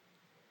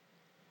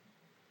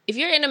 If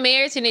you're in a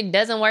marriage and it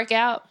doesn't work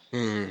out,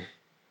 Mm.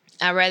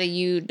 I'd rather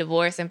you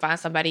divorce and find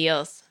somebody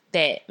else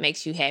that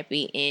makes you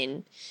happy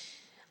and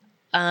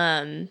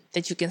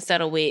that you can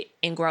settle with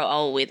and grow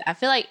old with. I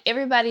feel like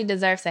everybody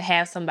deserves to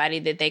have somebody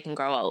that they can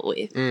grow old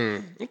with.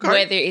 Okay.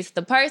 Whether it's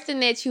the person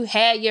that you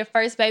had your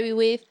first baby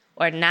with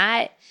or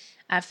not,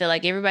 I feel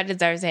like everybody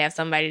deserves to have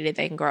somebody that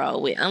they can grow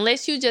old with.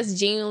 Unless you just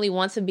genuinely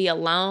want to be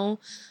alone.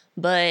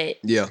 But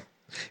Yeah.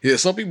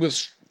 Some people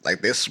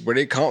Like that's where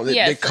they come. They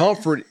Yes.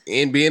 comfort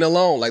in being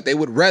alone. Like they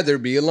would rather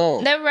be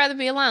alone. They would rather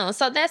be alone.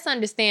 So that's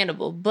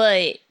understandable.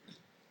 But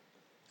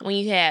when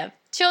you have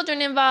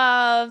children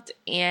involved,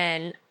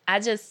 and I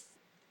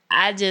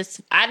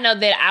know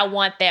that I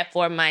want that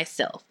for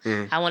myself.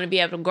 I want to be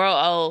able to grow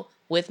old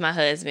with my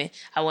husband.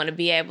 I want to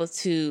be able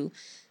to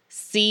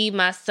see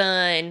my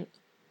son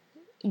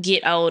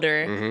get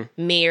older,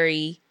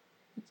 marry,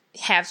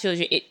 have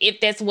children, if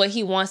that's what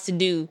he wants to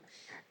do.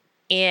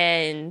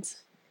 And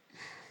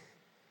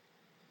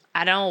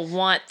I don't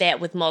want that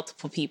with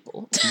multiple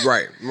people.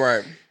 Right.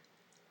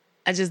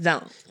 I just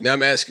don't. Now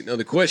I'm asking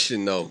another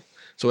question though.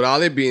 So with all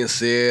that being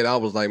said, I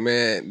was like,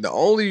 man, the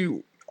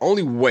only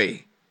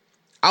way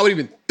I would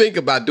even think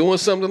about doing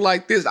something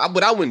like this,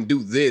 but I wouldn't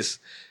do this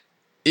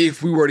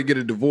if we were to get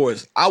a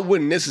divorce. I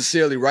wouldn't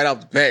necessarily right off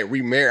the bat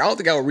remarry. I don't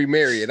think I would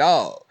remarry at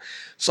all.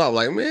 So I was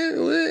like, man,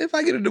 well, if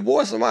I get a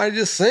divorce, I'm already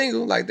just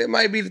single. Like that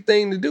might be the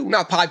thing to do.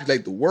 Not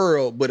populate the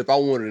world, but if I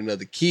wanted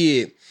another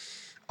kid,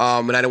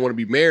 and I didn't want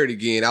to be married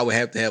again, I would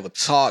have to have a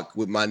talk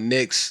with my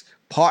next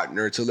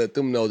partner to let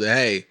them know that,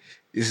 hey,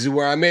 this is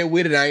where I'm at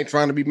with it. I ain't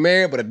trying to be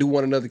married, but I do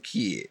want another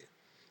kid.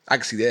 I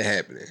can see that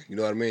happening. You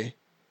know what I mean?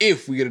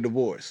 If we get a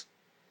divorce.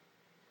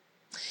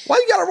 Why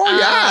you gotta roll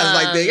your eyes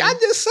like that? I'm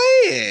just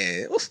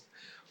saying. What's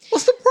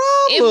the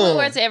If problem?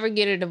 we were to ever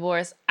get a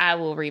divorce, I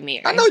will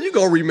remarry. I know you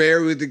gonna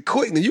remarry with it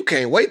quick, and you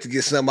can't wait to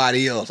get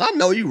somebody else. I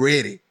know you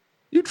ready.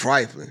 You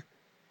trifling.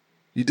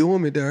 You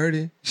doing me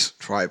dirty. Just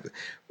trifling.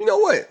 You know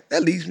what?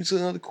 That leads me to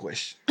another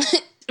question.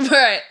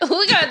 Right.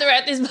 We got to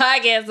wrap this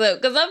podcast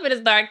up because I'm going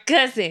to start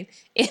cussing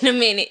in a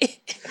minute.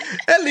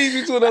 That leads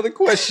me to another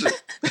question.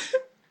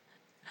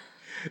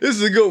 This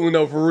is a good one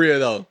though, for real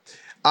though.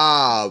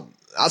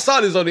 I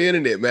saw this on the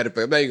internet, matter of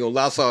fact. I ain't gonna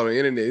lie, I saw it on the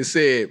internet. It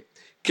said,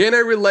 can a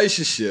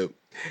relationship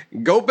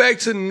go back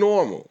to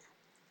normal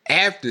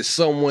after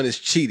someone is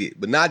cheated,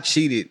 but not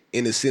cheated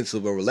in the sense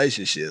of a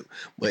relationship,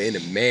 but in a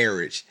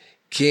marriage?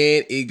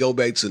 Can it go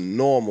back to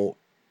normal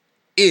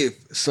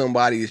if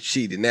somebody is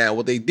cheated? Now,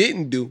 what they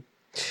didn't do,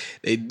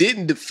 they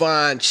didn't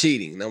define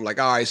cheating. And I'm like,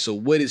 all right, so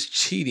what is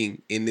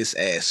cheating in this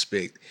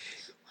aspect?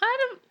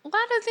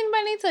 Why does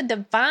anybody need to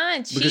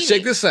define cheating? Because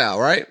check this out,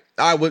 right?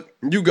 All right, well,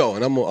 you go,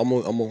 and I'm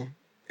gonna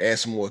add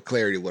some more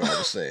clarity to what I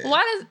was saying.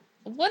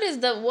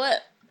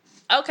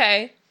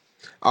 Okay.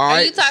 All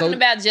right. Are you talking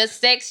about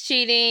just sex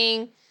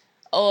cheating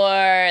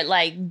or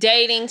like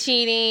dating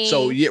cheating?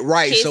 So yeah,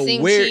 right. So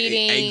kissing, where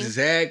cheating?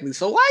 exactly?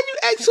 So why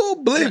you act so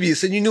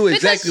oblivious and you knew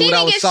exactly what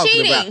I was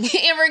talking about?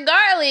 And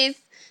regardless,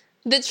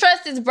 the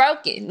trust is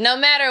broken. No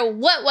matter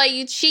what way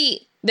you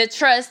cheat, the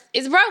trust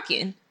is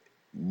broken.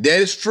 That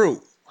is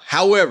true.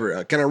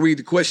 However, can I read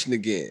the question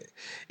again?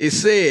 It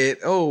said,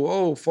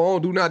 oh,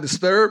 phone, do not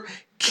disturb.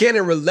 Can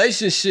a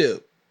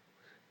relationship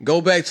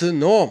go back to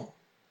normal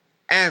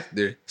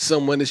after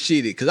someone is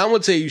cheated? Because I'm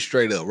going to tell you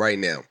straight up right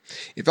now.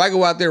 If I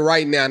go out there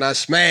right now and I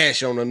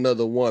smash on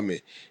another woman,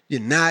 you're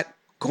not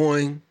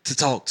going to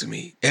talk to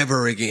me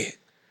ever again.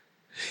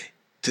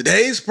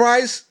 Today's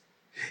price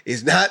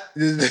is not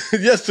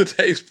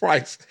yesterday's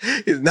price.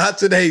 It's not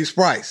today's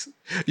price.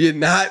 You're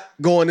not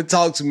going to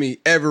talk to me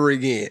ever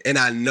again. And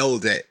I know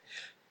that.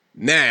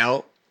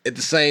 Now, at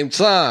the same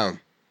time,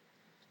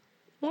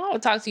 Well, I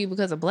would talk to you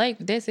because of Blake,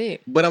 but that's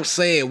it. but I'm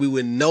saying we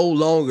would no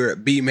longer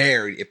be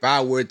married if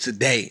I were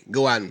today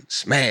go out and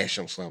smash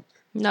on something.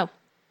 No.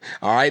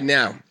 All right,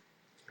 now,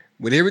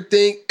 with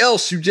everything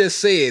else you just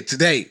said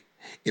today,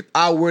 if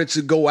I were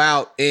to go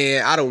out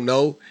and, I don't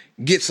know,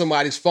 get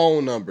somebody's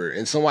phone number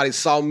and somebody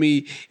saw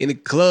me in the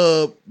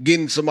club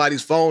getting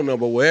somebody's phone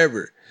number,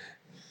 wherever,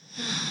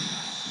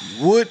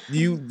 would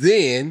you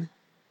then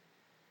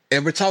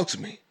ever talk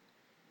to me?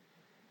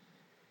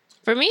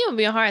 For me, it would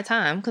be a hard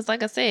time because,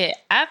 like I said,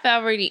 I've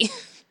already.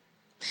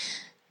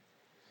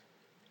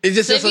 It's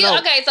just So yes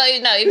or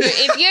no.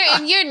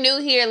 if you're new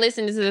here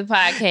listening to the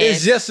podcast,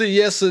 It's just a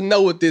yes or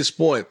no at this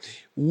point.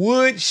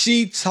 Would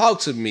she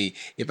talk to me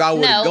if I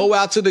were No. to go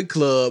out to the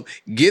club,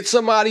 get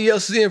somebody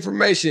else's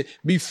information,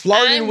 be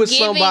flirting I'm with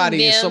giving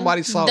somebody and them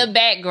somebody saw the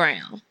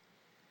background.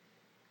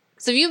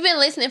 So if you've been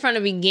listening from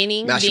the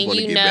beginning, Now she then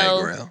wanna you get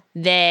know background.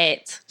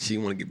 that She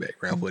want to get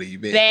background. What have you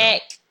been?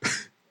 back.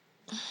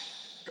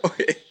 Go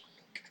ahead.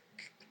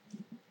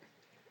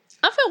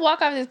 I'm finna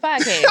walk off this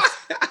podcast.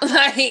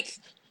 Like,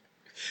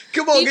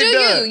 Come on, you get do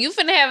done. you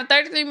finna have a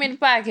 33-minute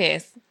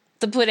podcast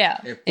to put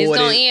out. And It's 40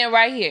 gonna end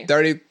right here.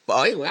 30.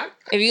 Oh, anyway,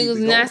 If you was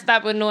not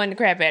stop annoying the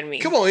crap out of me.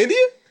 Come on, India.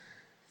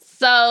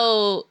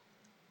 So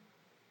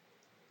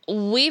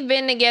we've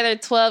been together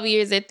 12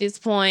 years at this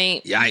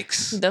point.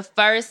 Yikes. The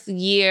first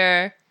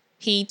year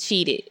he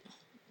cheated.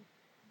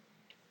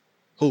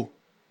 Who?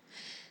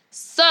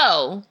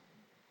 So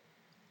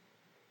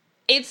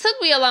it took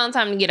me a long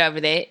time to get over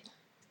that.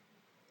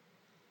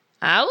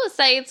 I would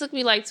say it took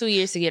me like 2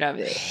 years to get over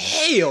that.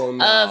 Hell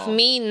no. Of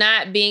me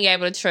not being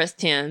able to trust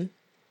him.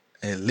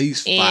 At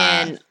least 5.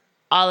 And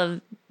all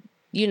of,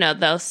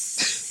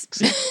 those,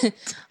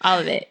 all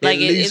of it. Like,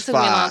 it least took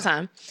me a long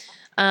 5.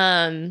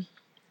 time.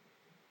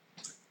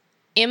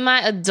 In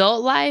my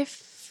adult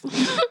life,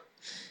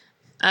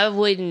 I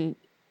wouldn't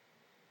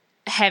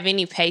have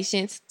any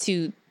patience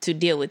to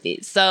deal with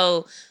it.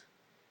 So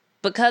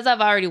because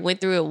I've already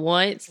went through it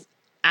once,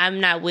 I'm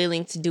not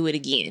willing to do it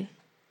again.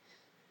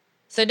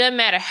 So it doesn't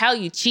matter how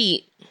you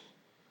cheat,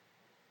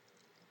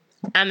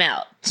 I'm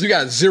out. So you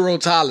got zero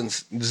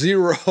tolerance for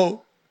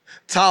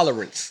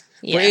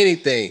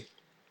anything.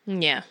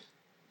 Yeah.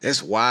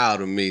 That's wild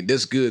to me.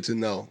 That's good to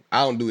know.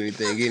 I don't do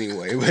anything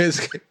anyway, but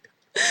it's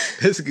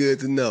good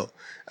to know.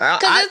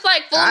 Because it's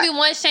like, fool me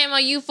once, shame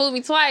on you. Fool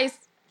me twice,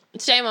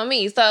 shame on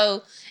me.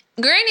 So,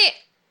 granted,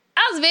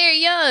 I was very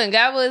young.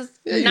 I was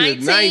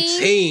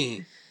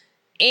 19.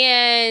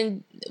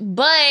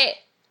 But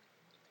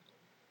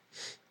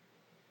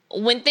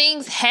when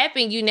things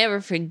happen, you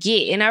never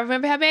forget. And I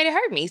remember how bad it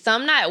hurt me. So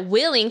I'm not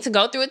willing to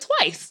go through it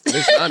twice.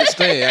 Listen, I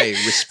understand. Hey,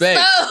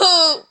 respect.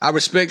 So, I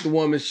respect the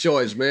woman's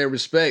choice, man.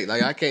 Respect.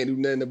 Like, I can't do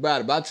nothing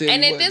about it. But I'll tell you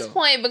and what, at this though.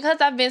 point, because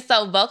I've been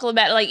so vocal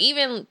about it, like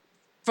even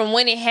from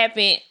when it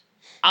happened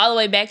all the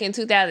way back in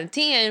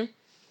 2010,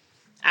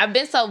 I've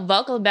been so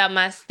vocal about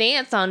my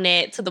stance on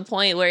that to the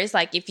point where it's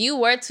like, if you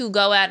were to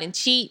go out and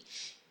cheat,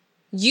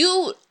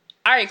 you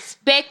are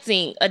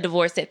expecting a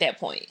divorce at that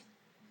point.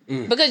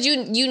 Because you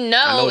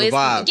know the it's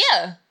vibes.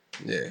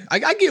 Yeah. I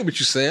get what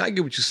you're saying.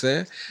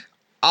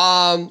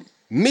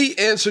 Me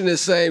answering the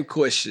same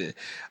question.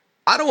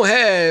 I don't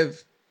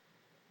have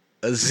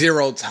a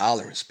zero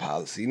tolerance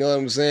policy. You know what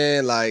I'm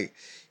saying? Like,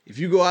 if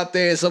you go out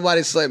there and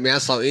somebody say, man, I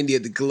saw India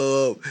at the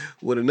club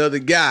with another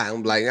guy.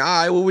 I'm like, all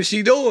right, what was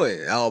she doing?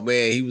 Oh,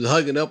 man, he was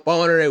hugging up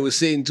on her. They was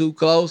sitting too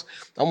close.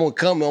 I'm going to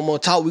come. I'm going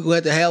to talk. We're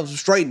going to have some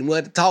straightening. We'll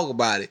have to talk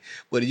about it.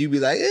 But you be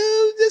like,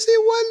 just in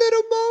one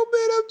little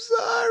moment, I'm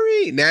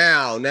sorry.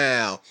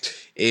 Now,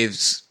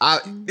 this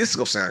is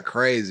going to sound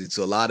crazy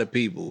to a lot of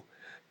people.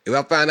 If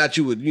I find out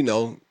you would,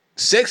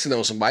 sexing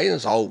on somebody,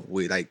 it's over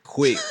with, like,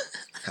 quick.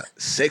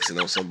 Sexing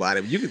on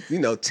somebody. You could,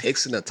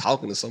 texting or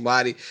talking to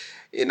somebody.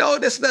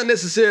 That's not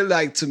necessarily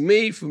like for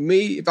me,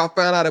 if I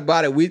found out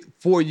about it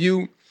for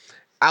you,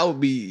 I would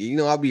be,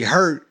 I'll be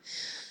hurt.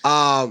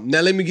 Now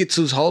let me get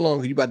to this. Hold on,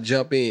 'cause you about to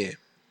jump in.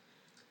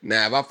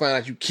 Now, if I find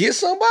out you kiss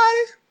somebody,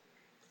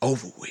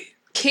 over with.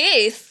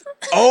 Kiss?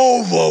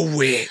 Over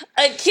with.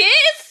 A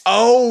kiss?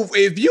 Oh,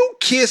 if you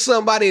kiss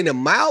somebody in the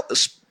mouth,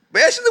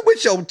 especially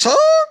with your tongue,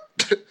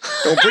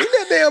 don't bring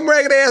that damn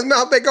ragged ass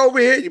mouth back over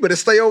here. You better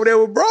stay over there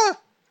with bruh.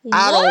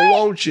 I don't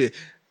want you.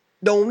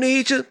 Don't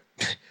need you.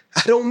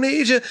 I don't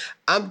need you.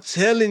 I'm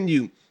telling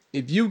you,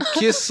 if you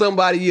kiss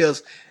somebody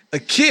else, a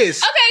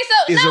kiss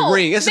is a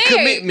ring. It's a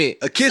commitment.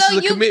 A kiss is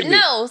a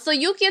commitment. No, so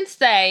you can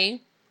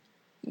say,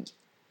 really,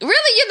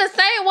 you're the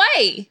same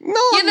way. No,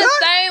 you're I'm the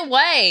not. same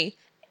way.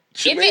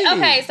 So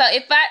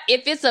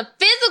if it's a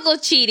physical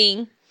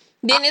cheating,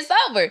 then it's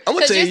over. I'm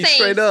gonna tell you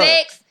straight up.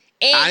 Sex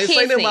and I ain't kissing.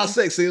 saying nothing about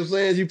sex. See what I'm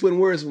saying? You putting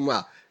words in my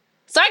mouth.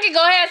 So I can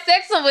go have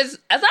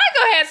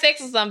sex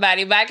with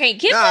somebody, but I can't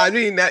kiss them. I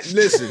mean that.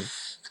 Listen.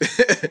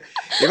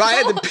 If I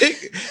had to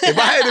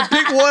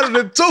pick one of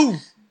the two,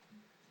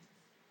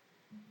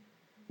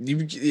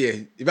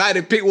 if I had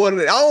to pick one of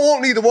them, I don't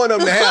want neither one of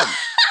them to happen.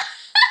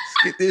 Let's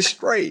get this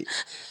straight.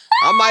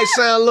 I might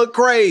sound a little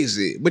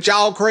crazy, but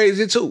y'all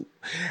crazy too.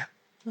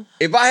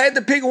 If I had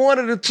to pick one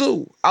of the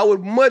two, I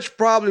would much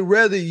probably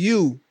rather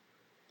you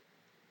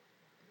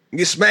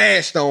get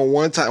smashed on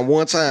one time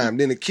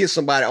than to kiss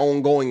somebody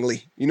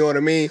ongoingly. You know what I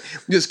mean?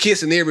 Just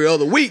kissing every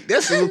other week.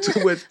 That's a little too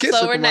much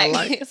kissing for my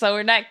life. So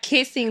we're not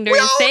kissing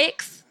during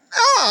sex?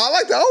 Oh, I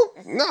like that.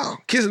 No,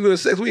 kissing during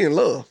sex, we in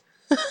love.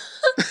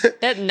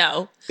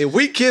 No. If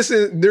we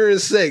kissing during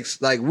sex,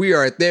 like we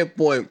are at that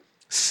point,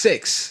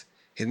 sex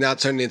is now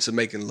turned into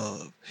making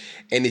love.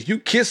 And if you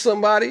kiss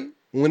somebody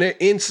when they're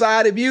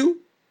inside of you,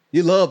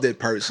 you love that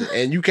person,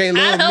 and you can't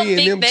love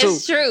me and them too.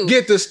 True.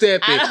 Get the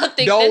step in. I don't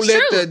think don't that's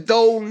let true. the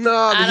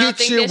doorknob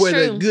hit you with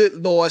a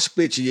good Lord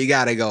spit you. You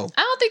gotta go.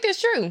 I don't think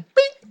that's true.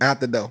 Out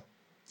the door.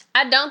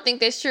 I don't think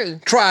that's true.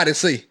 Try it and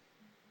see.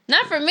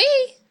 Not for me.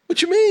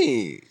 What you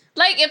mean?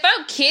 Like, if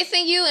I'm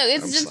kissing you,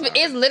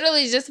 it's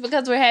literally just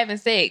because we're having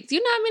sex.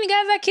 You know how many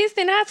guys I kissed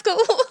in high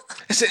school?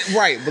 That's it,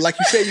 right, but like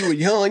you said, you were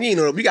young.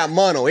 We got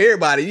mono.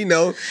 Everybody, you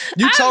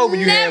told me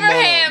you had mono.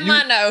 Had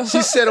mono.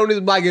 She said on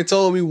this mic and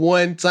told me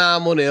one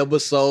time on the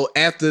episode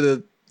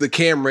after the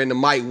camera and the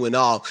mic went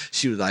off,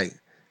 she was like,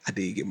 I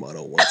did get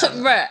mono one time.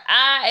 Bruh,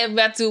 I am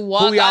about to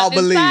walk off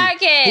this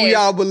podcast. Who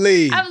y'all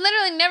believe? I've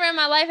literally never in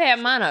my life had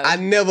mono. I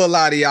never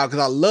lie to y'all because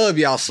I love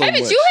y'all so much.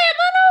 Haven't you had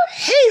mono?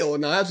 Hell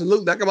no,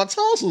 absolutely. I got my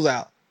tonsils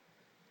out.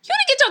 You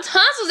didn't get your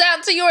tonsils out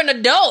until you're an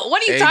adult.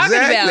 What are you talking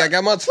about? I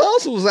got my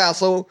tonsils out,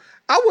 so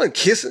I wasn't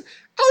kissing. I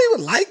don't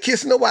even like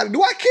kissing nobody.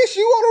 Do I kiss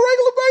you on a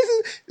regular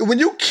basis? When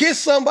you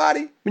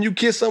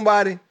kiss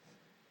somebody,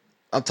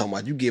 I'm talking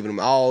about you giving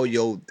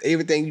them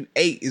everything you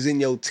ate is in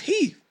your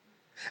teeth.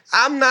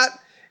 I'm not,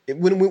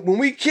 when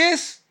we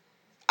kiss,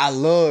 I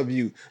love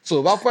you.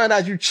 So if I find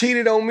out you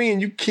cheated on me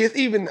and you kiss,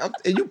 and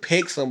you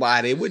pick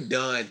somebody, we're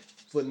done.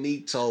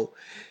 Finito.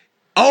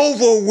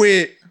 Over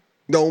with.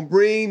 Don't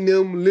bring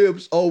them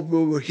lips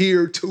over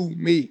here to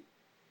me.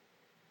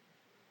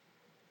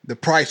 The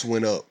price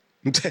went up.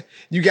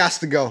 You got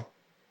to go.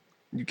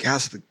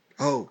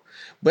 Oh,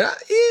 but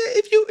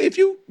if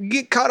you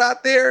get caught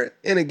out there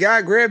and a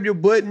guy grab your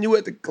butt and you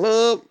at the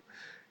club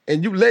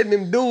and you letting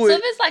him do it. So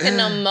if it's like an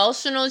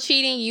emotional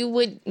cheating, you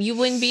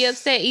wouldn't be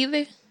upset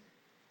either.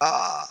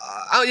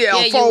 Oh yeah,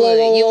 Yeah, you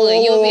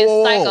would. You would be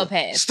a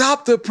psychopath.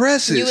 Stop the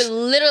presses. You would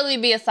literally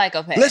be a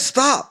psychopath. Let's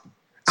stop.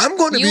 I'm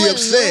going to You be would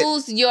upset.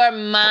 lose your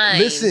mind.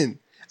 Listen,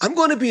 I'm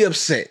going to be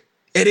upset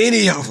at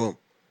any of them.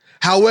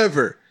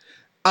 However,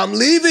 I'm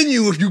leaving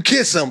you if you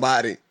kiss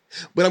somebody,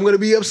 but I'm going to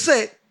be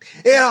upset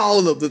at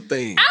all of the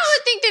things. I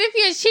would think that if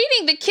you're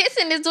cheating, the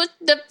kissing is what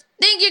the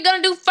thing you're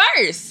gonna do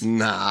first.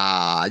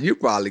 Nah, you're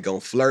probably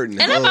going to flirt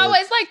and And hug. I've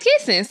always liked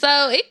kissing,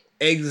 so it.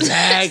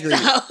 Exactly.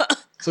 So,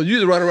 So you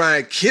just run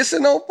around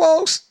kissing on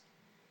folks?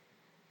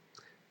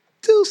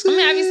 Deuces. I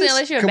mean, obviously,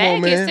 unless you're a Come bad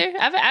on, man. kisser.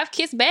 I've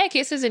kissed bad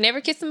kissers and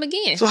never kissed them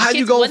again. So how you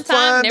Kissed gonna one time,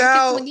 find never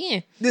out kissed them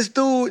again. this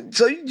dude?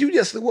 So you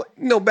just,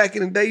 back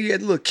in the day, you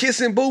had a little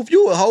kissing booth.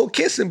 You a whole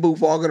kissing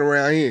booth walking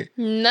around here.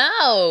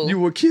 No. You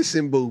were a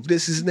kissing booth.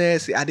 This is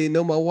nasty. I didn't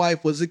know my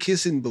wife was a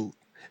kissing booth.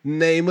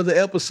 Name of the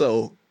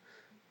episode.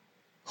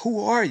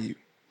 Who are you?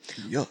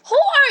 Yuck. Who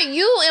are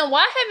you and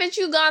why haven't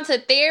you gone to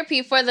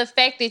therapy for the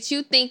fact that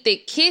you think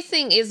that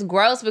kissing is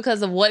gross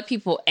because of what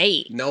people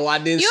ate? No, I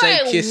didn't You're say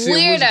a kissing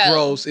was weirdo.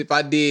 gross. If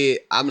I did,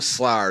 I'm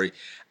sorry.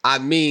 I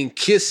mean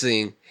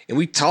kissing, and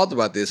we talked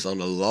about this on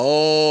a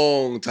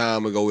long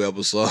time ago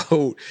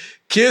episode.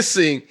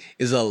 Kissing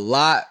is a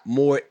lot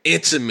more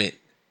intimate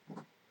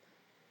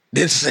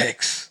than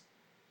sex.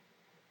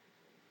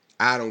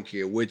 I don't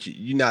care what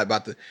you're not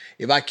about to.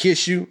 If I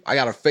kiss you, I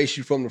gotta face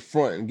you from the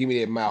front and give me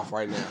that mouth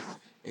right now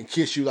and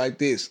kiss you like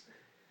this.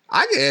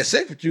 I can have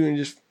sex with you and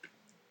just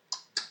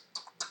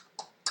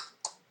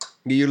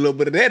give you a little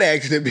bit of that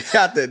action and be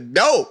out the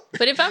door.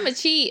 But if I'm a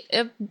cheat,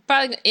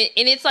 probably,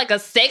 and it's like a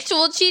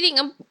sexual cheating,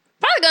 I'm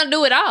probably gonna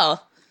do it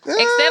all.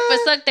 Except for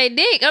suck their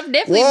dick. I'm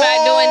definitely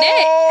not doing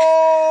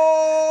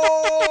that.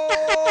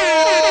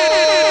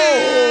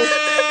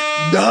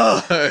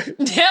 Done.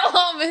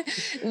 That'll be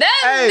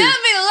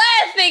the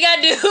last thing I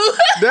do.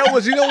 That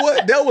was, you know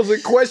what? That was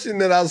a question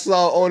that I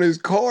saw on his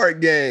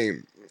card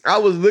game. I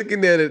was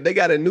looking at it. They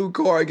got a new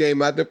card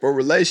game out there for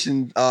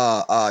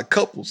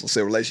couples. Let's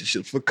say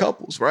relationships for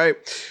couples, right?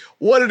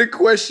 One of the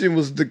questions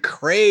was the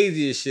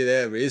craziest shit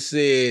ever. It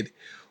said,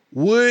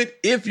 would,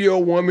 if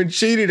your woman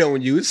cheated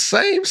on you, it's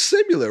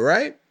similar,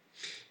 right?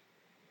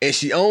 And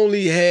she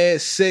only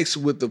had sex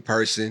with the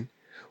person,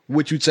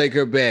 would you take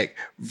her back?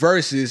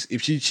 Versus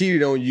if she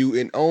cheated on you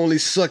and only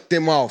sucked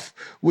them off,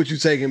 would you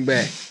take him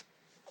back?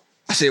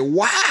 I said,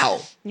 wow,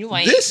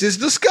 this is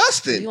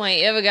disgusting. You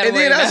ain't ever got to And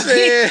worry then I about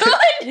said- me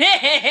doing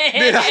that.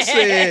 Then I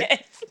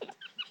said,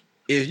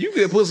 if you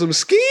could put some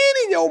skin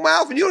in your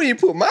mouth and you don't even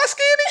put my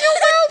skin in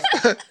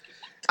your mouth,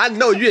 I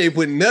know you ain't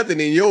putting nothing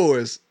in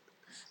yours.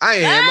 I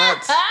ain't had my,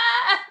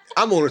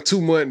 I'm on a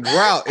 2-month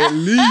drought at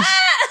least,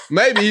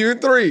 maybe even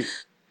 3.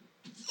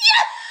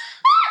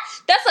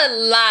 That's a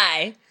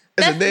lie.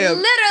 That's That's a damn-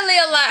 literally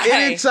a lie.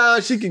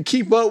 Anytime she can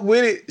keep up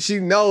with it, she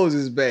knows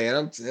it's bad.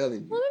 I'm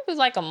telling you. Well, it was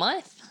like a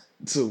month.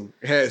 So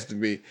it has to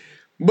be.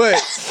 But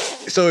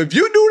so if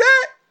you do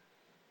that,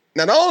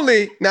 not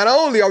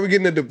only are we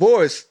getting a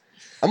divorce,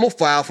 I'm gonna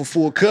file for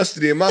full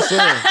custody of my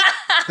son.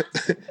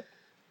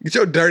 Get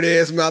your dirty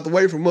ass mouth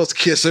away from us,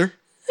 kisser.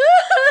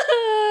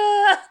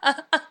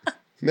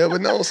 Never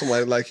known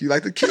somebody like you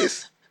like to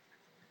kiss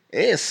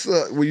and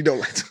suck when you don't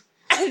like to.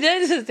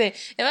 That's just it.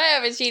 If I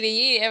ever cheated,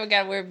 you ain't ever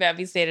got to worry about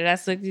me saying that I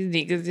sucked his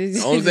dick.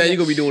 The only thing you're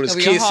gonna be doing is It'll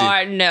be a kissing.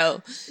 hard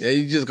no. Yeah,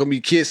 you just gonna be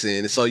kissing.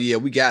 And so yeah,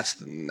 we got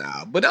to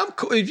nah. But I'm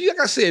cool. If you,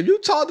 like I said, if you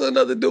talk to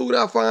another dude,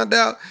 I find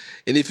out,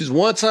 and if it's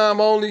one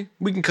time only,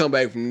 we can come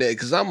back from that.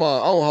 Cause I don't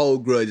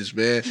hold grudges,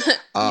 man. You're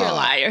a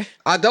liar.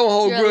 I don't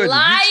hold You're a grudges.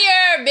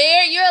 liar,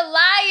 Bear. You're a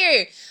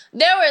liar.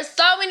 There were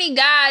so many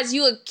guys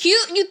you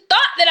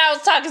thought that I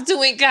was talking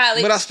to in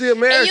college. But I still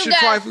married and you, you got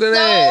trifling so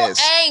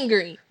ass.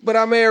 angry. But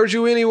I married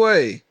you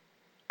anyway.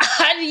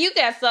 You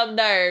got some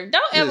nerve.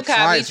 Don't ever Just call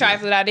me trifling.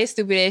 trifling out this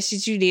stupid ass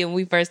shit you did when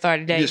we first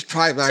started dating. Just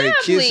trifling out here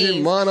Chill, kissing,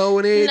 please. mono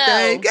and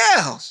everything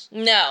else.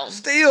 No.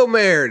 Still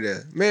married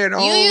her. Married the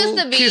You whole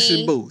used to be-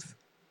 kissing booth.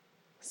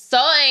 So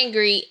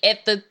angry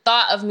at the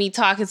thought of me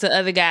talking to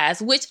other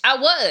guys, which I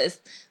was,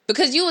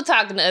 because you were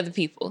talking to other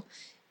people.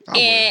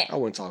 I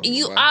wasn't talking to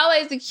You nobody.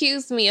 always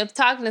accused me of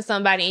talking to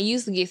somebody and you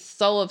used to get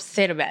so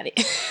upset about it.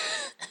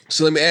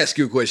 So let me ask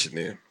you a question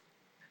then.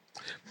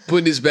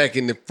 Putting this back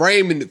in the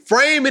framing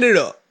it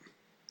up.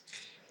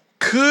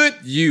 Could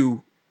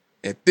you,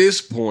 at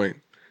this point,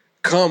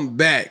 come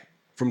back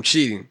from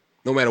cheating,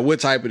 no matter what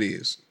type it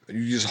is? Are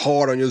you just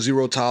hard on your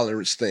zero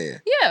tolerance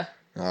stand? Yeah.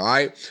 All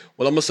right.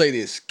 Well, I'm gonna say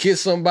this: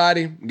 kiss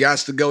somebody, got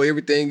to go.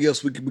 Everything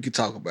else we can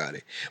talk about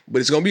it, but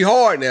it's gonna be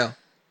hard now.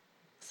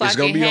 So It's I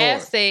gonna can be have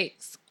hard.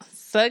 sex,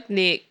 suck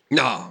dick,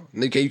 No,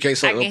 you can't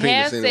suck I no can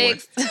penis have anyway.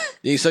 sex,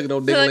 You ain't sucking no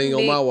ding on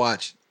dick. my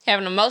watch. have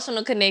an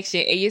emotional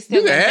connection, and you're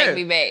still gonna take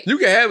me back. You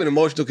can have an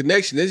emotional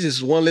connection. There's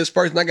just one less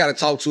person I got to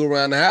talk to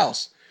around the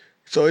house.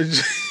 So it's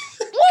just,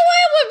 Well,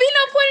 there would be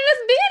no point in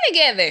us being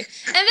together.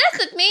 And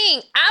that's the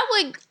thing.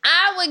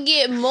 I would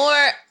get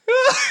more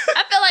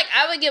I feel like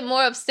I would get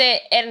more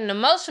upset at an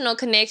emotional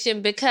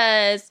connection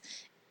because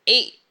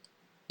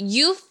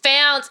you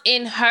found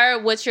in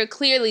her what you're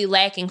clearly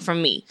lacking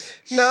from me.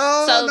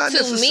 No, So not to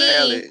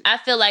necessarily. me, I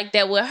feel like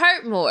that would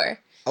hurt more.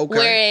 Okay.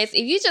 Whereas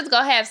if you just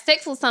go have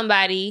sex with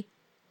somebody,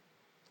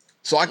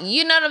 So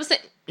you know what I'm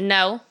saying?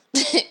 No,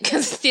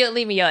 because still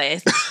leaving your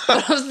ass.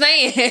 What I'm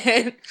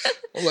saying.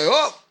 I'm like,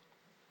 oh.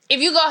 If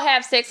you go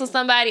have sex with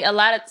somebody,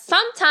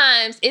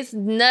 sometimes it's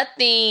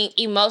nothing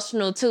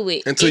emotional to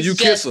it. Until It's you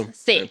kiss just them.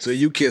 sex. Until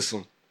you kiss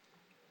them.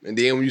 And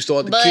then when you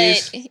start to But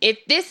kiss.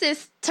 if this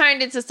is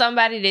turned into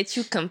somebody that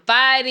you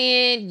confide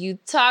in, you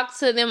talk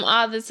to them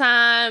all the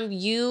time,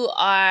 you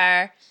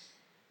are,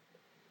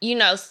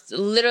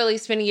 literally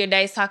spending your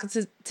days talking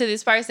to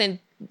this person,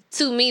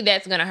 to me,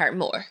 that's going to hurt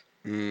more.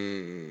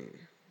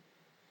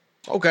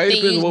 Okay, it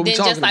depends on what we're than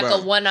talking just like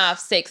about. a one-off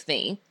sex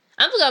thing.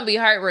 I'm going to be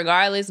hurt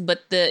regardless,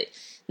 but the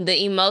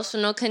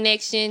emotional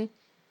connection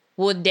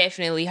will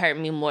definitely hurt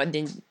me more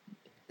than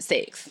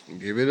sex.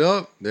 Give it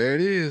up. There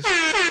it is.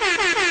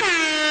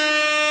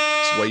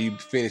 That's why you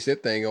finish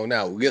that thing on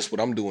now. Well, guess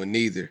what? I'm doing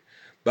neither.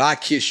 But I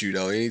kiss you,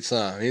 though,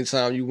 anytime.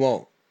 Anytime you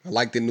want. I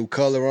like the new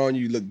color on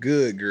you. You look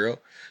good, girl.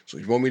 So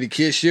if you want me to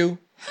kiss you,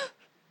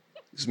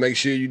 just make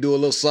sure you do a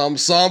little something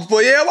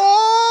for you, boy.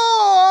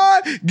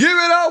 Give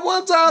it up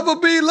one time for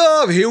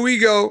B-Love. Here we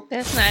go.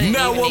 That's not an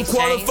Now even exchange.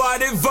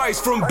 unqualified advice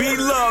from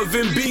B-Love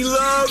and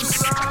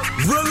B-Love's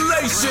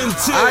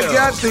relationship. I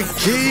got the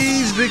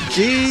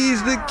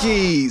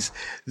keys.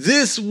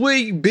 This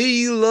week,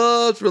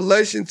 B-Love's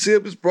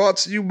relationship is brought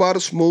to you by the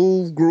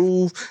Smooth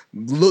Groove.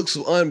 Looks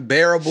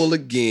unbearable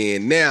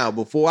again. Now,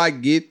 before I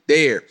get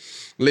there,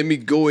 let me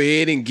go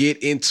ahead and get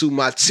into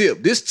my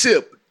tip. This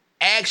tip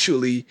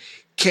actually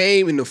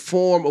came in the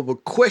form of a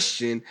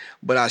question,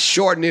 but I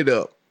shortened it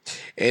up.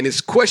 And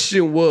his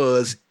question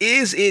was,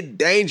 is it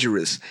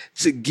dangerous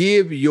to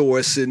give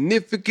your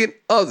significant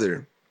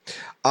other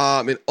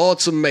an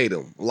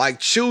ultimatum, like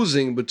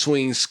choosing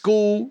between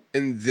school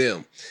and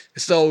them?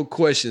 It's the old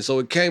question. So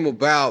it came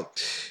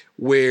about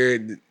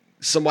where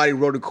somebody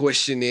wrote a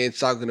question in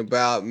talking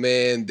about,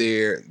 man,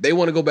 they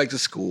want to go back to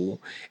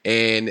school,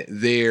 and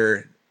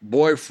their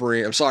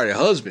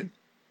husband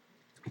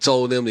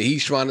told them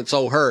that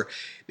told her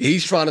that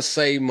he's trying to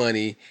save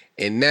money,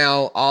 and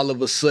now all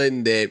of a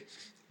sudden that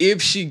if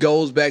she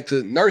goes back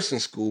to nursing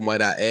school,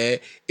 might I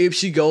add, if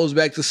she goes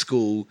back to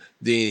school,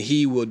 then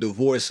he will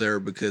divorce her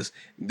because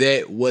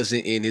that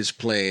wasn't in his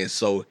plan.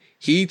 So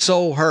he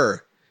told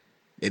her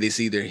that it's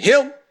either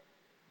him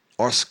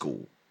or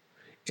school.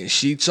 And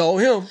she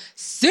told him,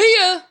 See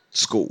ya.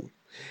 school.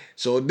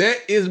 So that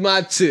is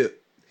my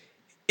tip.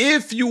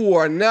 If you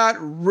are not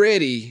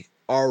ready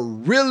or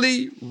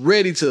really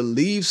ready to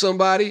leave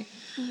somebody,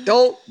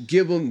 don't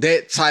give them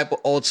that type of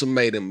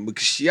ultimatum,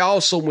 because she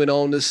also went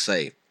on to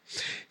say,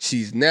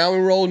 she's now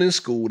enrolled in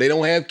school. They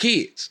don't have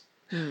kids.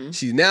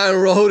 She's now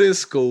enrolled in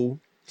school,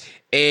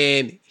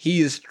 and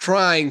he is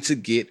trying to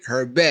get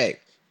her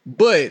back.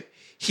 But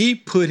he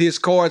put his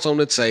cards on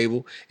the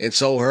table and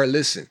told her,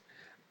 listen,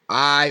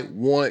 I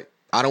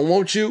don't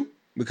want you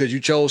because you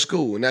chose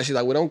school. And now she's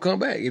like, well, don't come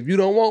back. If you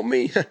don't want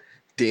me,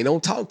 then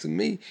don't talk to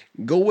me.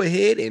 Go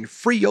ahead and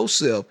free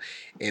yourself.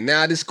 And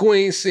now this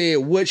queen said,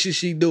 what should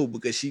she do?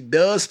 Because she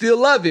does still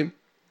love him.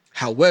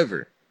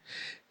 However,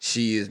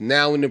 she is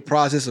now in the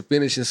process of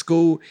finishing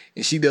school,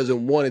 and she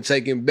doesn't want to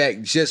take him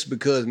back just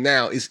because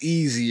now it's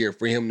easier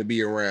for him to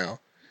be around.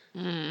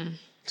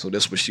 So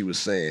that's what she was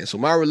saying. So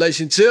my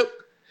relationship,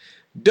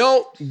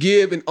 don't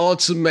give an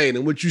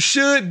ultimatum. What you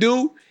should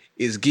do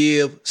is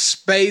give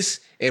space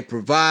and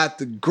provide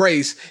the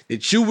grace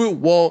that you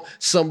would want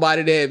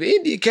somebody to have.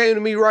 India came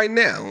to me right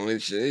now,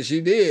 and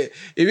she did.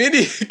 If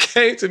India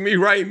came to me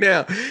right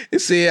now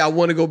and said, I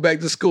want to go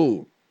back to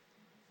school,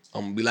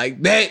 I'm going to be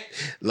like, that.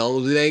 As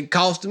long as it ain't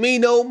costing me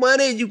no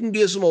money, you can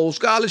get some old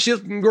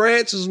scholarships and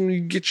grants and you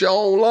get your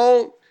own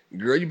loan.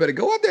 Girl, you better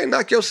go out there and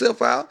knock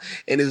yourself out.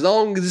 And as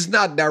long as it's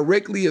not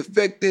directly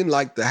affecting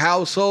like the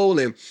household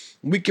and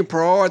we can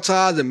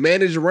prioritize and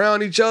manage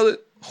around each other,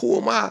 who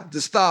am I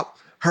to stop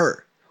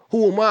her?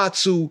 Who am I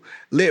to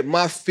let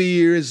my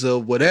fears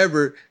of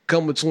whatever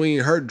come between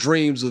her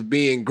dreams of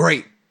being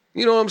great?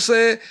 You know what I'm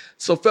saying?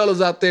 So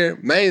fellas out there,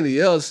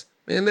 mainly us,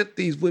 man, let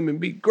these women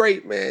be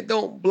great, man.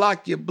 Don't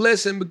block your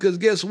blessing, because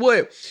guess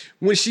what?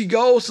 When she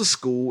goes to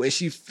school and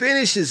she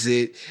finishes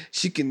it,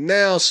 she can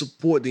now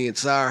support the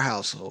entire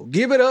household.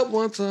 Give it up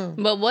one time.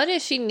 But what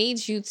if she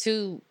needs you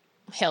to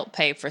help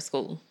pay for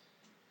school?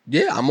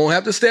 Yeah, I'm going to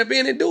have to step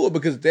in and do it,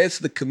 because that's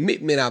the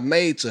commitment I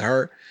made to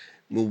her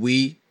when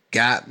we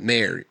got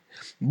married.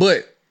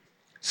 But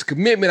it's a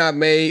commitment I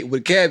made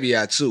with a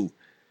caveat too.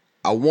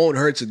 I want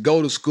her to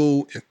go to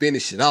school and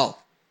finish it off.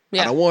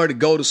 Yeah. I don't want her to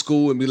go to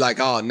school and be like,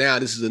 oh, now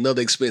this is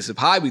another expensive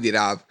hobby that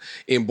I've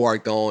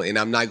embarked on and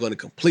I'm not going to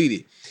complete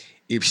it.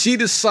 If she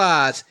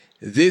decides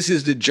this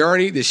is the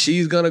journey that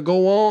she's going to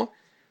go on,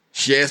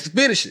 she has to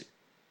finish it.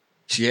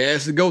 She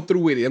has to go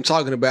through with it. I'm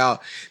talking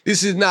about,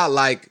 this is not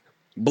like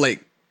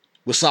Blake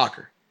with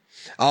soccer.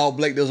 Oh,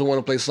 Blake doesn't want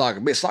to play soccer.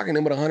 Man, soccer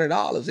him with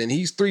 $100 and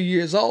he's 3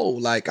 years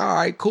old. Like, all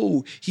right,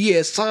 cool. He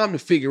has time to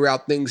figure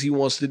out things he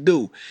wants to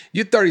do.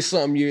 You're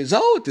 30-something years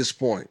old at this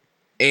point.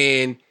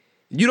 And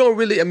you don't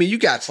really, I mean, you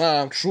got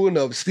time, true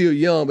enough, still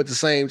young, but at the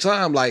same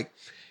time, like,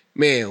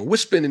 man, we're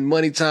spending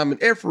money, time,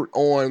 and effort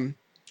on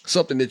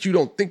something that you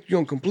don't think you're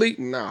going to complete.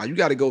 Nah, you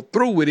got to go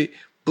through with it,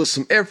 put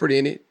some effort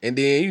in it, and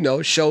then, you know,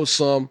 have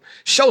something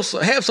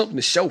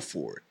to show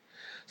for it.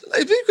 So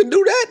if you can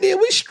do that, then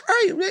we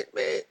straight,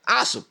 man.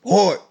 I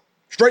support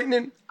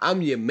straightening.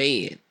 I'm your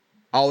man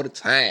all the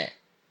time.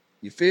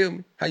 You feel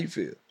me? How you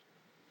feel?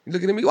 You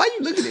looking at me? Why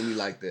you looking at me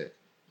like that?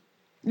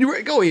 You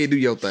ready? Go ahead, do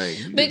your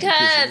thing.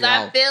 Because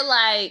I feel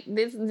like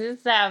this is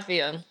how I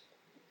feel.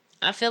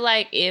 I feel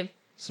like if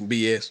some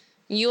BS.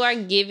 You are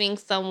giving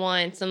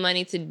someone some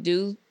money to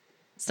do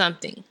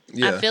something.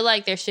 Yeah. I feel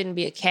like there shouldn't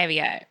be a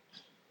caveat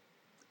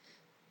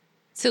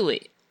to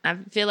it. I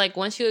feel like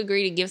once you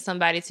agree to give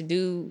somebody to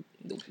do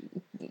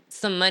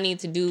some money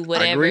to do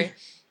whatever, it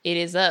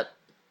is up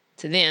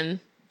to them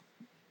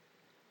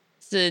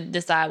to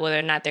decide whether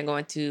or not they're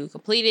going to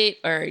complete it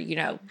or, you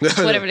know,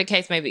 whatever the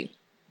case may be.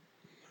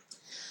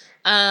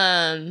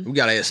 We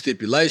gotta have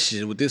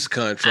stipulations with this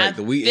contract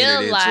that we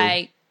entered into.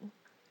 I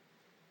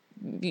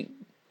feel like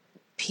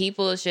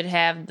people should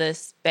have the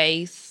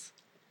space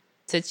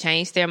to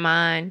change their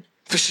mind.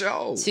 For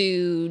sure.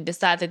 To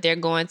decide that they're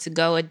going to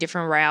go a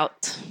different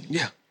route.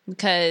 Yeah.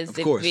 Because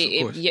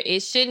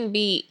it shouldn't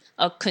be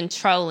a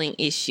controlling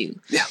issue.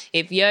 Yeah.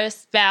 If your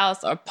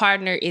spouse or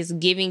partner is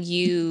giving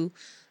you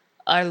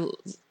or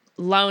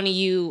loaning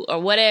you or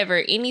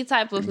whatever, any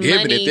type of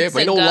money to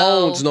go, no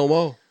loans no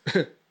more.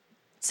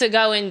 to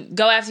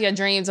go after your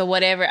dreams or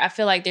whatever, I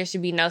feel like there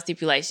should be no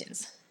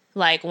stipulations.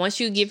 Like, once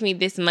you give me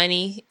this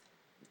money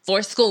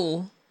for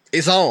school,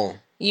 it's on.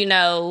 You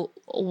know,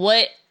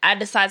 what I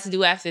decide to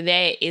do after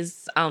that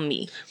is on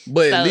me.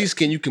 But so at least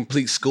can you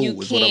complete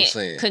school is what I'm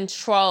saying. You can't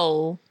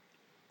control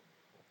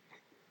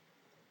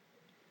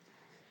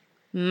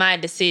my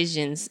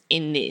decisions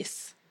in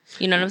this.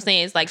 You know what I'm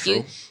saying? It's like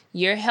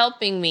you're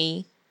helping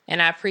me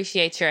and I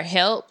appreciate your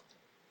help,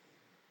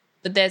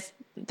 but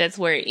that's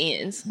where it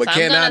ends. But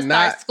so I'm gonna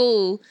start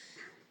school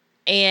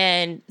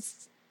and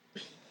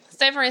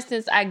say, for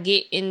instance, I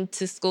get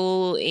into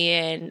school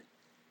and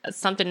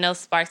something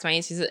else sparks my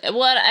interest.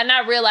 Well, and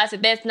I realize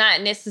that that's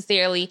not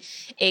necessarily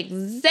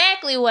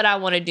exactly what I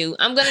want to do.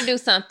 I'm going to do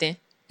something.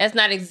 That's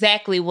not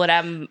exactly what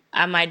I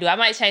might do. I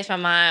might change my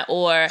mind,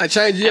 or I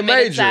change your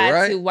major,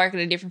 right? To work in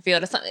a different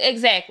field or something.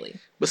 Exactly.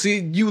 But see,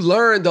 you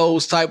learn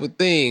those type of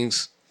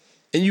things,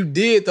 and you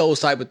did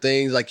those type of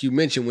things, like you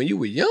mentioned, when you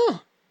were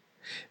young.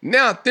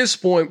 Now at this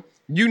point,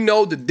 you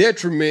know the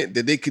detriment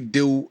that they could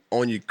do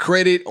on your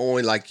credit,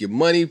 on like your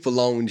money for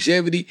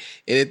longevity.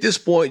 And at this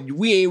point,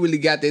 we ain't really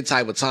got that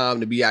type of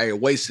time to be out here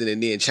wasting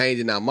and then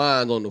changing our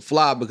minds on the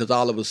fly because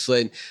all of a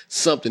sudden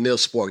something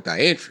else sparked our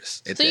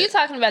interest. So you're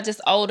talking about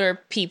just older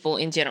people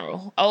in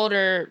general,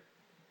 older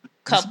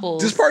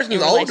couples. This person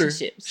is older.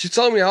 She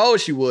told me how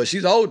old she was.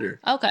 She's older.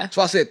 Okay.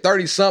 So I said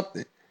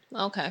 30-something.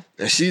 Okay.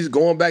 And she's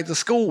going back to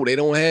school. They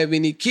don't have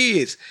any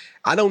kids.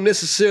 I don't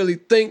necessarily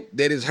think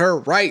that it's her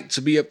right to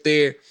be up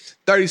there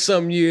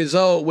 30-something years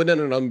old. Well, no,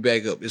 let me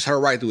back up. It's her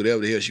right to do whatever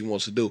the hell she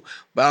wants to do.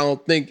 But I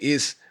don't think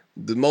it's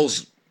the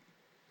most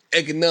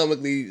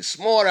economically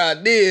smart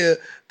idea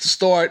to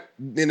start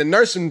in the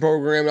nursing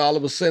program and all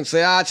of a sudden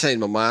say, I changed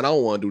my mind. I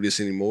don't want to do this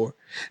anymore.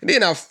 And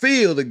then I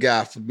feel the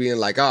guy for being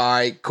like, all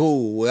right,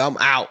 cool. Well, I'm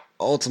out.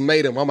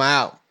 Ultimatum, I'm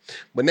out.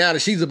 But now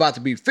that she's about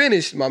to be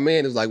finished, my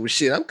man is like, well,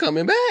 shit, I'm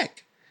coming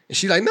back. And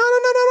she's like, no,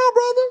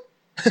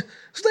 brother.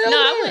 Stay over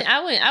there.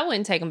 I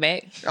wouldn't take him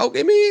back. Okay,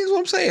 I mean, that's what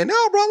I'm saying.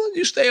 No, brother,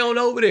 you stay on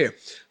over there.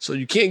 So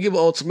you can't give an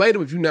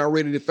ultimatum if you're not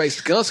ready to face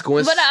the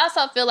consequences. But I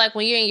also feel like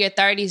when you're in your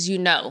 30s, you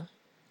know.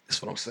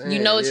 That's what I'm saying. You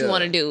know what you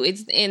want to do.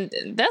 And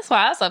that's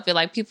why I also feel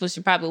like people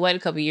should probably wait a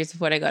couple of years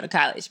before they go to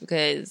college,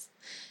 because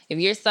if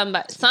you're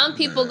somebody, some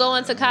people go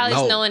into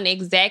college knowing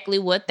exactly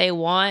what they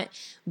want,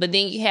 but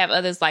then you have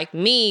others like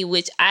me,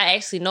 which I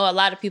actually know a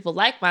lot of people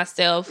like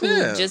myself who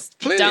just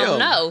don't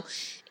know.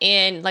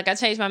 And like, I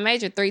changed my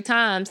major 3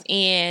 times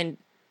and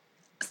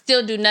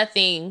still do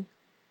nothing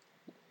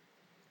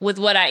with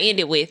what I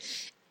ended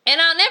with. And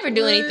I'll never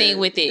do anything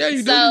with it. Yeah,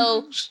 you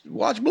so do.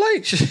 Watch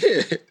Blake.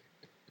 Shit.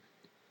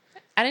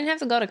 I didn't have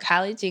to go to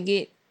college and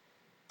get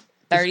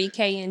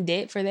 $30K in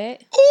debt for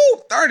that.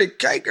 Oh,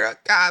 $30K, girl.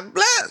 God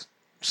bless.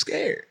 I'm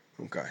scared.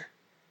 Okay.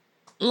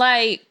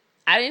 Like,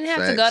 I didn't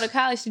have to go to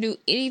college to do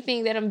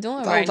anything that I'm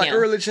doing right now. Like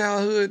early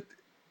childhood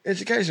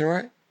education,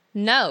 right?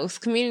 No, it's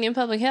community and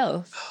public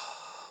health.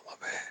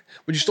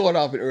 But you started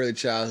off in early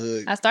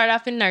childhood. I started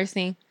off in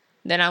nursing.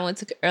 Then I went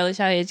to early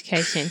childhood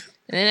education. And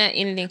then I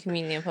ended in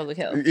community and public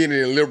health. You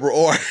ended in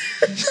liberal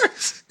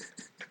arts.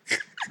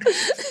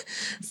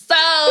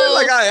 So,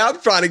 like, I'm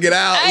trying to get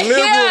out.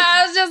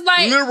 I was just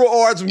like, liberal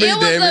arts, me, damn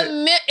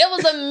it. It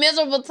was a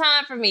miserable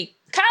time for me.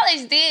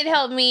 College did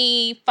help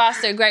me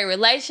foster great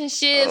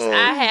relationships.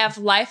 I have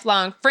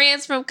lifelong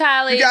friends from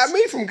college. You got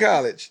me from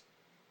college.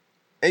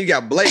 And you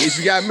got Blake. If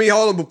you got me,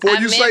 hold on. Before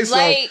you say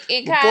something.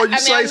 Before you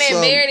say I met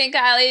something. Baird in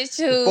college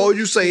too. Before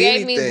you say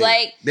gave anything. me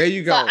Blake. There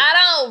you go. So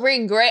I don't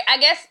regret.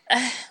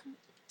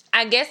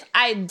 I guess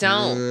I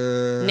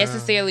don't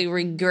necessarily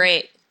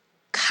regret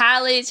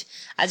college.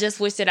 I just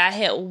wish that I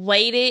had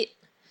waited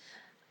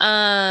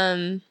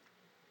until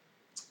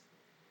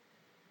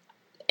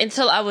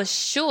I was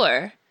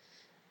sure.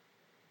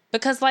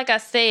 Because like I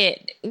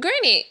said,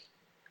 granted,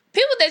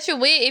 people that you're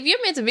with, if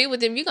you're meant to be with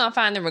them, you're going to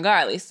find them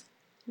regardless.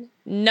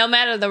 No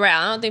matter the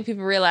route. I don't think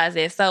people realize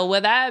that. So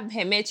whether I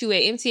had met you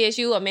at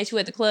MTSU or met you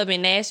at the club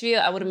in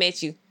Nashville, I would have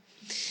met you.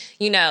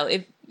 You know,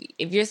 if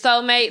you're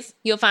soulmates,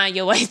 you'll find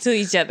your way to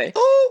each other.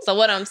 Ooh. So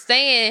what I'm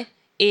saying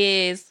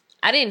is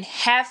I didn't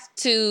have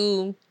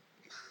to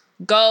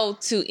go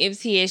to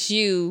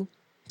MTSU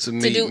to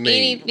do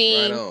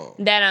anything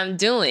that I'm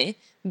doing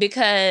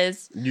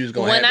because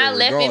when I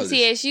left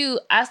MTSU,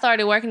 I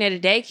started working at a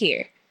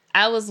daycare.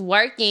 I was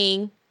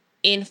working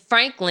in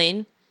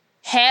Franklin,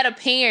 had a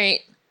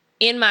parent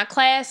in my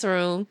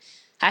classroom.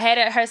 I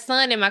had her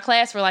son in my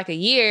class for like a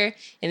year,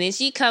 and then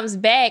she comes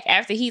back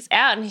after he's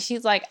out, and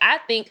she's like, I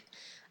think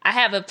I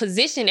have a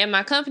position in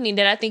my company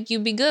that I think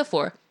you'd be good